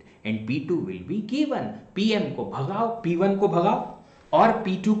preempted and P2 will be given. PM को भगाओ, P1 को भगाओ और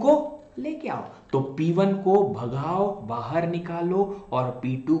P2 को लेके आओ. तो P1 को भगाओ, बाहर निकालो और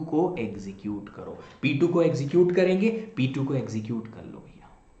P2 को एग्जीक्यूट करो. P2 को एग्जीक्यूट करेंगे, P2 को एग्जीक्यूट कर लो भैया.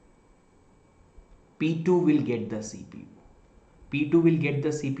 P2 will get the CPU. P2 will get the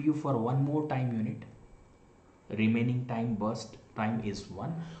CPU for one more time unit. Remaining time burst time is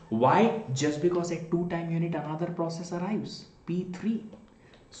 1. Why? Just because at 2 time unit another process arrives, P3.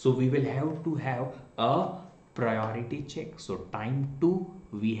 So we will have to have a priority check. So time 2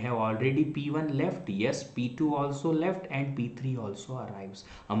 we have already P1 left. Yes, P2 also left and P3 also arrives.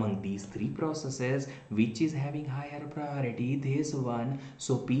 Among these three processes, which is having higher priority? This one.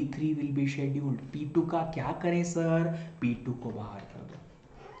 So P3 will be scheduled. P2 का क्या करें sir? P2 को बाहर कर दो.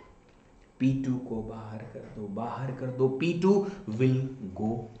 P2 को बाहर कर दो, बाहर कर दो. P2 will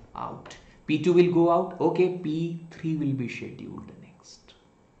go out. P2 will go out. Okay, P3 will be scheduled next.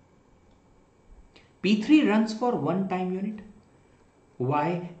 P3 runs for one time unit.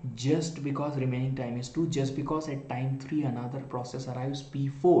 Why? Just because remaining time is 2. Just because at time 3 another process arrives,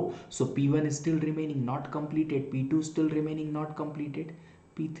 P4. So P1 is still remaining, not completed. P2 still remaining, not completed.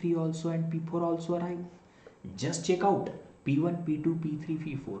 P3 also and P4 also arrive. Just check out P1, P2, P3,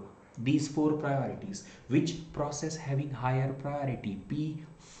 P4. These 4 priorities. Which process having higher priority?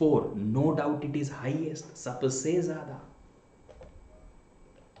 P4. No doubt it is highest. सबसे ज़्यादा.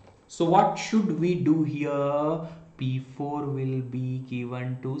 So what should we do here? P4 will be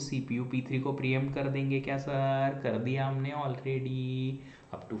given to CPU. P3 को preempt कर देंगे क्या sir? कर दिया हमने already.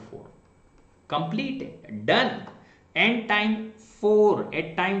 Up to 4. Completed. Done. And time 4.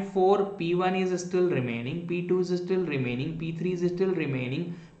 At time 4, P1 is still remaining. P2 is still remaining. P3 is still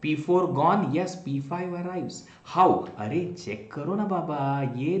remaining. P4 gone. Yes, P5 arrives. How? अरे check करो ना बाबा.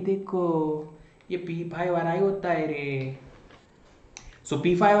 ये देखो. ये P5 arrive होता है रे. So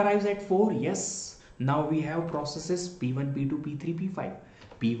P5 arrives at 4. Yes. Now we have processes P1, P2, P3, P5.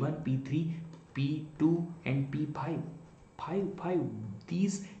 P1, P3, P2 and P5. 5.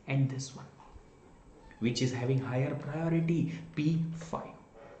 These and this one. Which is having higher priority? P5.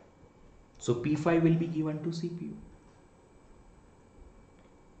 So P5 will be given to CPU.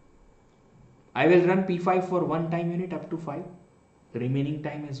 I will run P5 for one time unit up to 5. Remaining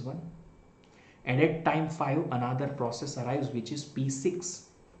time is 1. And at time 5 another process arrives which is P6.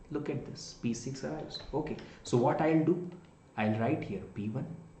 Look at this, P6 arrives. Okay, so what I'll do, I'll write here P1,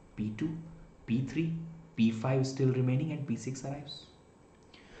 P2, P3, P5 still remaining and P6 arrives.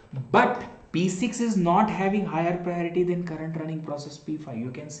 But P6 is not having higher priority than current running process P5,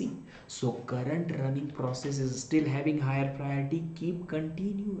 you can see. So current running process is still having higher priority, keep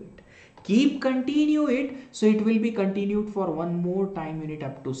continue it. Keep continue it, so it will be continued for one more time unit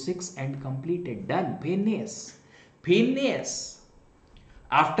up to 6 and completed. Done. Finish. Finish.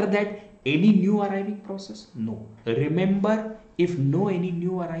 After that, any new arriving process? No. Remember, if no any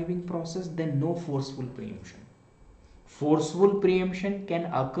new arriving process, then no forceful preemption. Forceful preemption can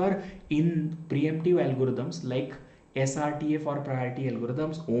occur in preemptive algorithms like SRTF or priority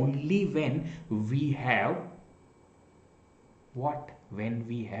algorithms only when we have what? When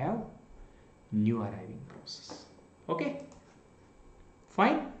we have new arriving process. Okay,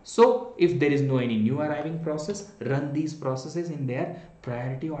 fine. So if there is no any new arriving process, run these processes in their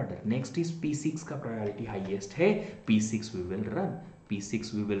priority order. Next is P6 ka priority highest hai, P6 we will run.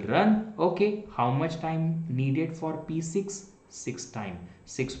 P6 we will run. Okay, how much time needed for P6? 6 time.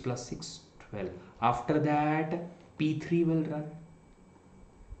 6 plus 6, 12. After that P3 will run.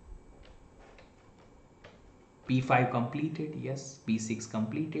 P5 completed, yes. P6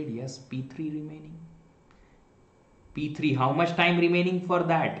 completed, yes. P3 remaining. P3, how much time remaining for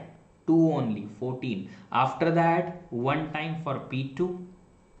that? 2 only, 14. After that, 1 time for P2.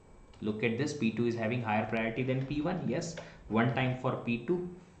 Look at this, P2 is having higher priority than P1, yes. 1 time for P2,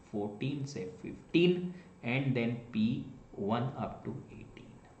 14, say 15. And then P1 up to 18.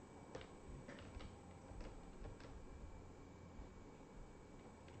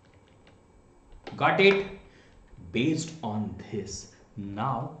 Got it? Based on this,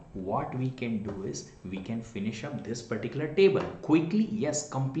 now what we can do is we can finish up this particular table quickly. Yes,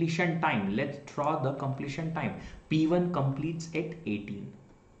 completion time. Let's draw the completion time. P1 completes at 18.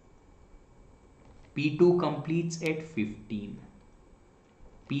 P2 completes at 15.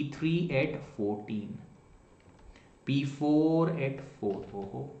 P3 at 14. P4 at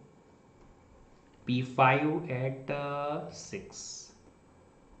 4. P5 at 6.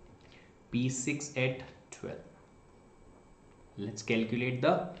 P6 at 12. Let's calculate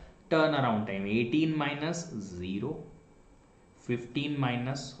the turnaround time. 18 minus 0, 15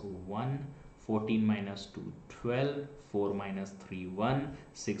 minus 1, 14 minus 2, 12, 4 minus 3, 1,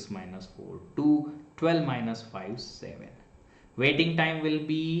 6 minus 4, 2, 12 minus 5, 7. Waiting time will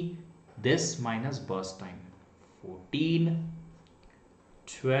be this minus burst time. 14,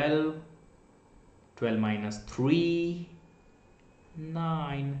 12, 12 minus 3,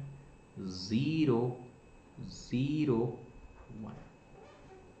 9, 0, 0, 1.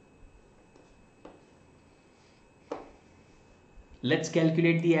 Let's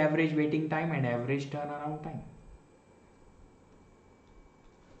calculate the average waiting time and average turnaround time.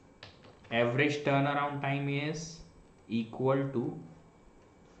 Average turnaround time is equal to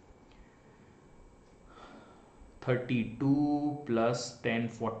 32 plus 10,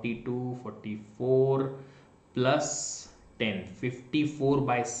 42, 44 plus 10, 54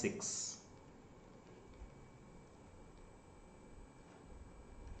 by 6.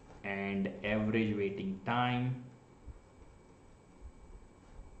 And average waiting time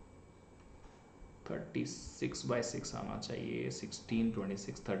 36 by 6 आना चाहिए. 16,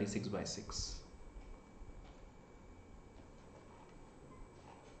 26, 36 by 6.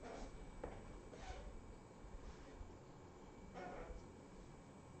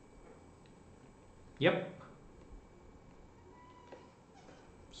 Yep.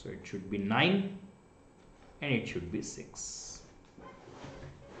 So it should be 9 and it should be 6.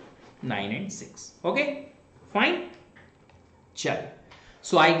 9 and 6. Okay, fine. Chal.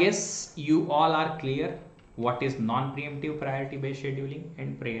 So I guess you all are clear what is non-preemptive priority based scheduling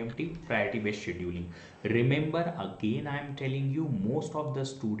and preemptive priority based scheduling. Remember, again I am telling you, most of the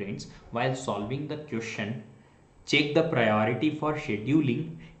students while solving the question check the priority for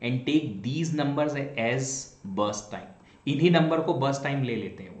scheduling and take these numbers as burst time. इन्हीं number को burst time ले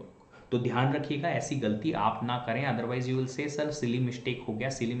लेते हैं वो. तो ध्यान रखिएगा ऐसी गलती आप ना करें, otherwise you will say sir silly mistake हो गया.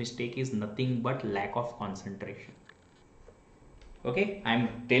 Silly mistake is nothing but lack of concentration. Okay, I am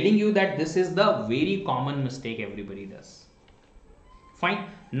telling you that this is the very common mistake everybody does. Fine.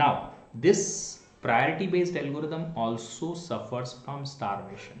 Now this priority based algorithm also suffers from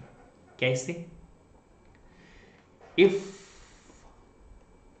starvation. कैसे? If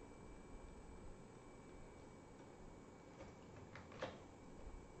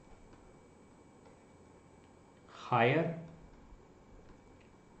higher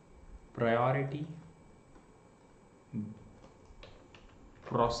priority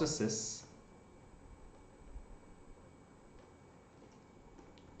processes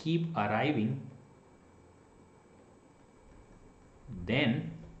keep arriving,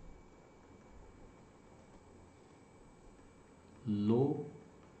 then low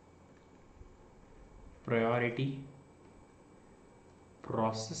priority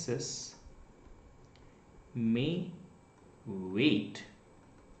processes may wait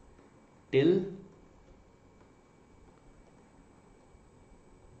till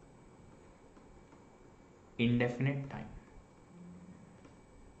indefinite time.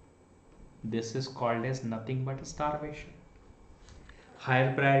 This is called as nothing but starvation.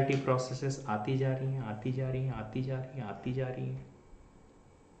 Higher priority processes आती जा रही हैं, आती जा रही हैं, आती जा रही हैं, आती जा रही हैं,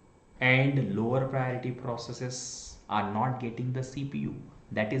 and lower priority processes are not getting the CPU.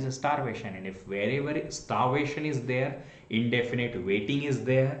 That is a starvation. And if wherever starvation is there, indefinite waiting is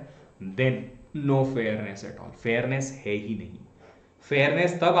there, then no fairness at all. Fairness है ही नहीं.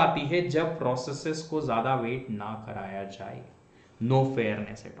 Fairness तब आती है जब processes को ज़्यादा wait ना कराया जाए. No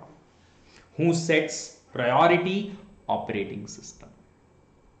fairness at all. Who sets priority? Operating system.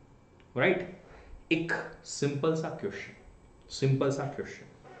 Right? एक simple सा question.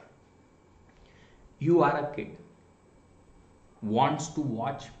 You are a kid, wants to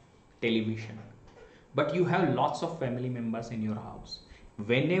watch television, but you have lots of family members in your house.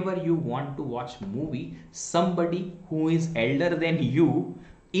 Whenever you want to watch movie, somebody who is elder than you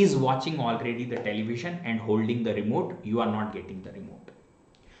is watching already the television and holding the remote. You are not getting the remote.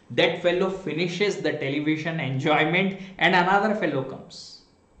 That fellow finishes the television enjoyment and another fellow comes.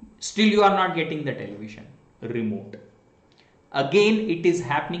 Still you are not getting the television remote. Again it is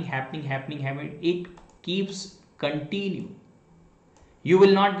happening. It keeps continue. You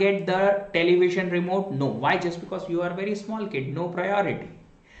will not get the television remote. No. Why? Just because you are very small kid. No priority.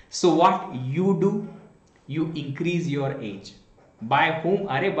 So what you do? You increase your age. By whom?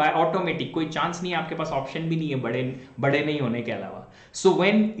 अरे by automatic. कोई chance नहीं है, आपके पास option भी नहीं है बड़े नहीं होने के अलावा. So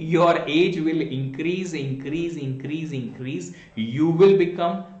when your age will increase, you will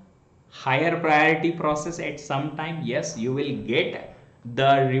become higher priority process at some time. Yes, you will get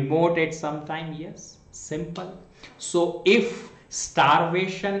the remote at some time. Yes, simple. So if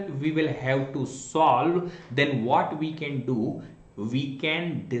starvation we will have to solve, then what we can do, we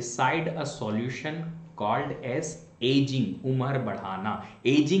can decide a solution called as aging, umar badhana.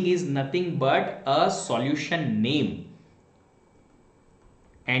 Aging is nothing but a solution name,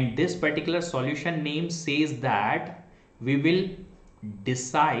 and this particular solution name says that we will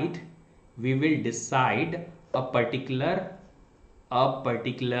decide a particular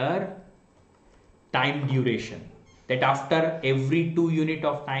time duration, that after every 2 unit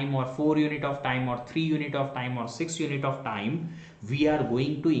of time or 4 unit of time or 3 unit of time or 6 unit of time, we are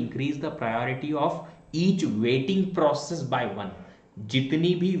going to increase the priority of each waiting process by 1.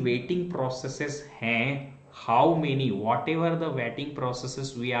 जितनी भी waiting processes हैं, how many, whatever the waiting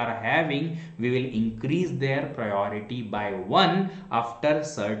processes we are having, we will increase their priority by 1 after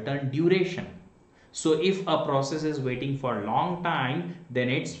certain duration. So if a process is waiting for a long time, then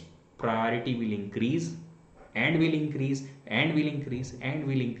its priority will increase and will increase and will increase and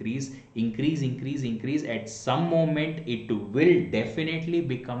will increase. At some moment it will definitely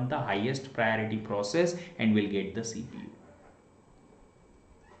become the highest priority process and will get the CPU.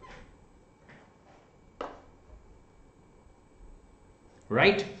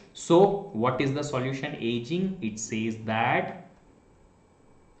 Right? So what is the solution? Aging. It says that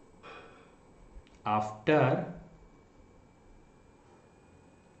after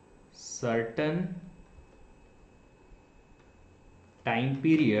certain time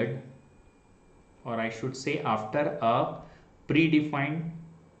period, or I should say after a predefined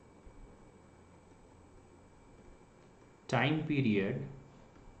time period,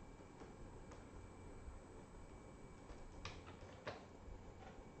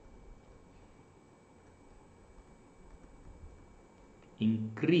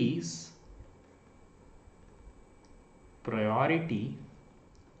 increase priority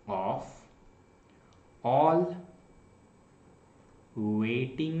of all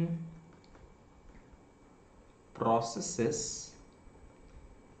waiting processes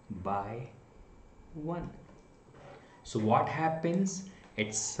by 1. So what happens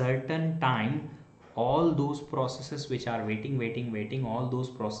at certain time, all those processes which are waiting, all those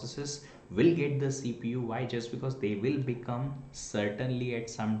processes will get the CPU. Why? Just because they will become certainly at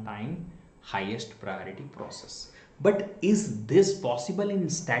some time highest priority process. But is this possible in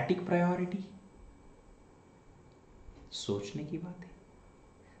static priority? सोचने की बात है.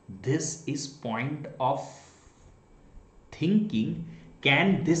 This is point of thinking,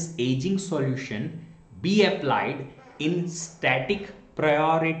 can this aging solution be applied in static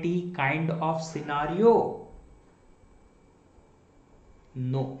priority kind of scenario?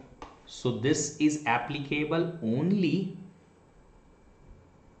 No. So this is applicable only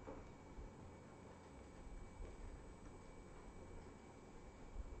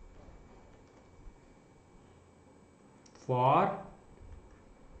for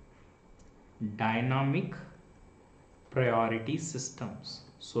dynamic priority systems.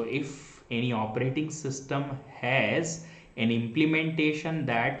 So if any operating system has an implementation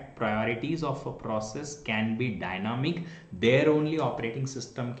that priorities of a process can be dynamic, there only operating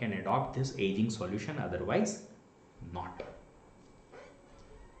system can adopt this aging solution, otherwise not.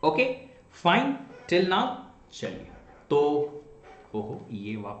 Okay fine till now. चलिए तो ओहो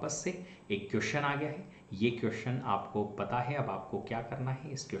ये वापस से एक question आ गया है। ये क्वेश्चन आपको पता है, अब आपको क्या करना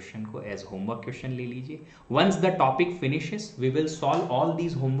है, इस क्वेश्चन को एज होमवर्क क्वेश्चन ले लीजिए। Once the topic finishes we will solve all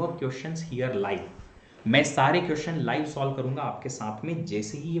these homework questions here live. मैं सारे क्वेश्चन लाइव सॉल्व करूंगा आपके साथ में,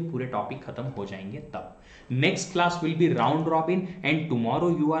 जैसे ही ये पूरे टॉपिक खत्म हो जाएंगे तब। Next class will be round robin and tomorrow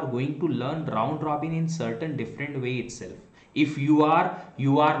you are going to learn round robin in certain different way itself. If you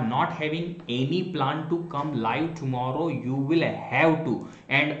are not having any plan to come live tomorrow, you will have to,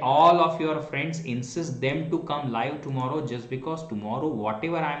 and all of your friends insist them to come live tomorrow, just because tomorrow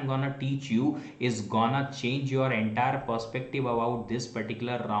whatever I am gonna teach you is gonna change your entire perspective about this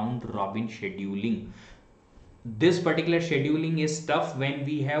particular round robin scheduling. This particular scheduling is tough when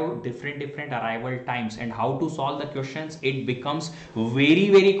we have different arrival times, and how to solve the questions, it becomes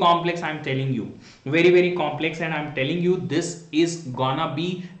very complex. I'm telling you, very complex, and I'm telling you this is gonna be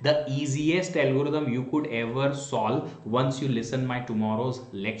the easiest algorithm you could ever solve once you listen my tomorrow's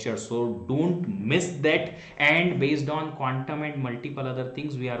lecture. So don't miss that. And based on quantum and multiple other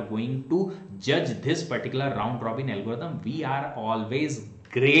things, we are going to judge this particular round robin algorithm. We are always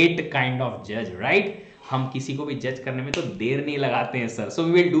great kind of judge, right? हम किसी को भी जज करने में तो देर नहीं लगाते हैं sir. So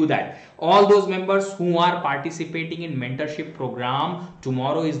we will do that. All those members who are participating in mentorship program,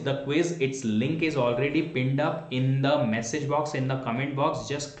 tomorrow is the quiz. Its link is already pinned up in the message box, in the comment box.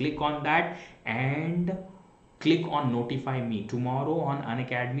 Just click on that and click on notify me. Tomorrow on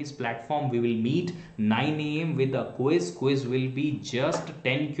Unacademy's platform we will meet 9 AM with a quiz. Quiz will be just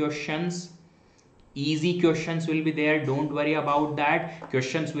 10 questions. Easy questions will be there, don't worry about that.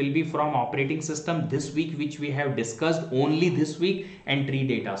 Questions will be from operating system this week, which we have discussed only this week, and tree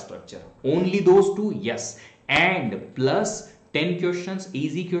data structure, only those two. Yes, and plus 10 questions,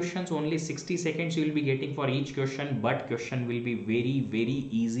 easy questions, only 60 seconds you will be getting for each question, but question will be very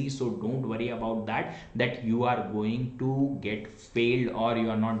easy. So don't worry about that you are going to get failed, or you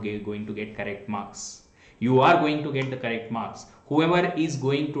are not going to get correct marks. You are going to get the correct marks. Whoever is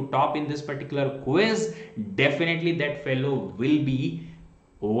going to top in this particular quiz, definitely that fellow will be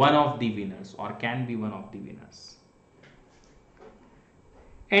one of the winners, or can be one of the winners.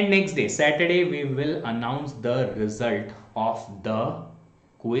 And next day, Saturday, we will announce the result of the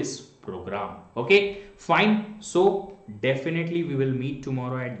quiz program. Okay, fine. So definitely we will meet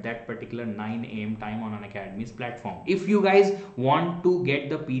tomorrow at that particular 9 AM time on Unacademy's platform. If you guys want to get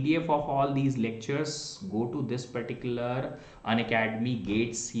the PDF of all these lectures, go to this particular Unacademy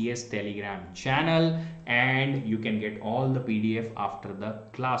Gate CS Telegram channel, and you can get all the PDF after the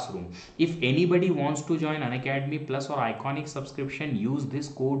classroom. If anybody wants to join Unacademy Plus or Iconic subscription, use this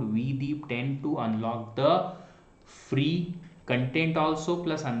code VDEEP10 to unlock the free content also,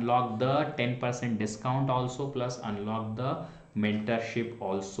 plus unlock the 10% discount also, plus unlock the mentorship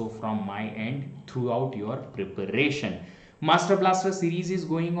also from my end throughout your preparation. Master Blaster series is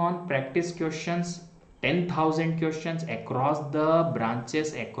going on. Practice questions, 10,000 questions across the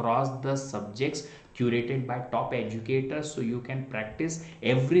branches, across the subjects, curated by top educators, so you can practice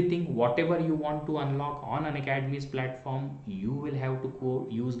everything. Whatever you want to unlock on Unacademy's platform, you will have to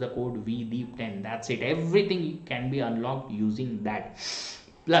use the code VDEEP10. That's it. Everything can be unlocked using that.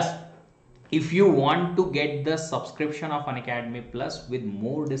 Plus, if you want to get the subscription of Unacademy Plus with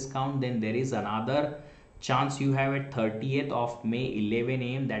more discount, then there is another chance you have at 30th of May 11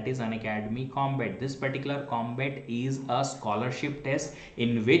 AM, that is Unacademy Combat. This particular combat is a scholarship test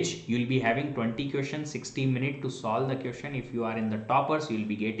in which you'll be having 20 questions, 60 minutes to solve the question. If you are in the toppers, you'll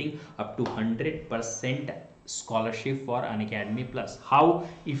be getting up to 100% scholarship for Unacademy Plus. How?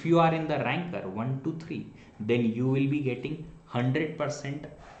 If you are in the ranker 1 to 3, then you will be getting 100%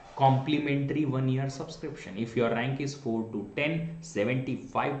 complimentary 1-year subscription. If your rank is 4 to 10,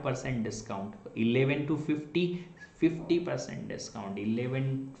 75% discount. 11 to 50, 50% discount.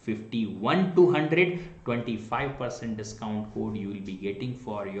 1151 200 25% discount code you will be getting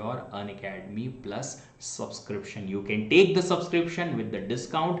for your Unacademy Plus subscription. You can take the subscription with the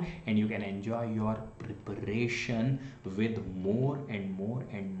discount and you can enjoy your preparation with more and more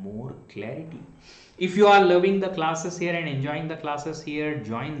and more clarity. If you are loving the classes here and enjoying the classes here,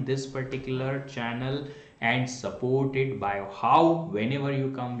 join this particular channel and support it by how whenever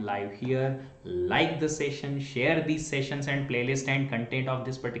you come live here, like the session, share these sessions and playlist and content of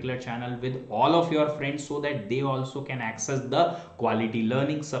this particular channel with all of your friends so that they also can access the quality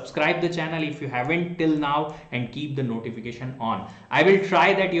learning. Subscribe the channel if you haven't till now and keep the notification on. I will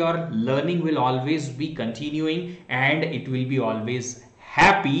try that your learning will always be continuing and it will be always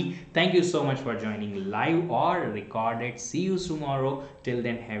happy. Thank you so much for joining live or recorded. See you tomorrow. Till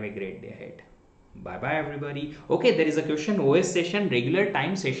then, have a great day ahead. Bye bye everybody. Okay, there is a question. OS session, regular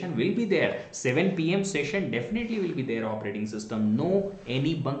time session will be there. 7 p.m. session definitely will be there. Operating system, no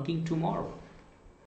any bunking tomorrow.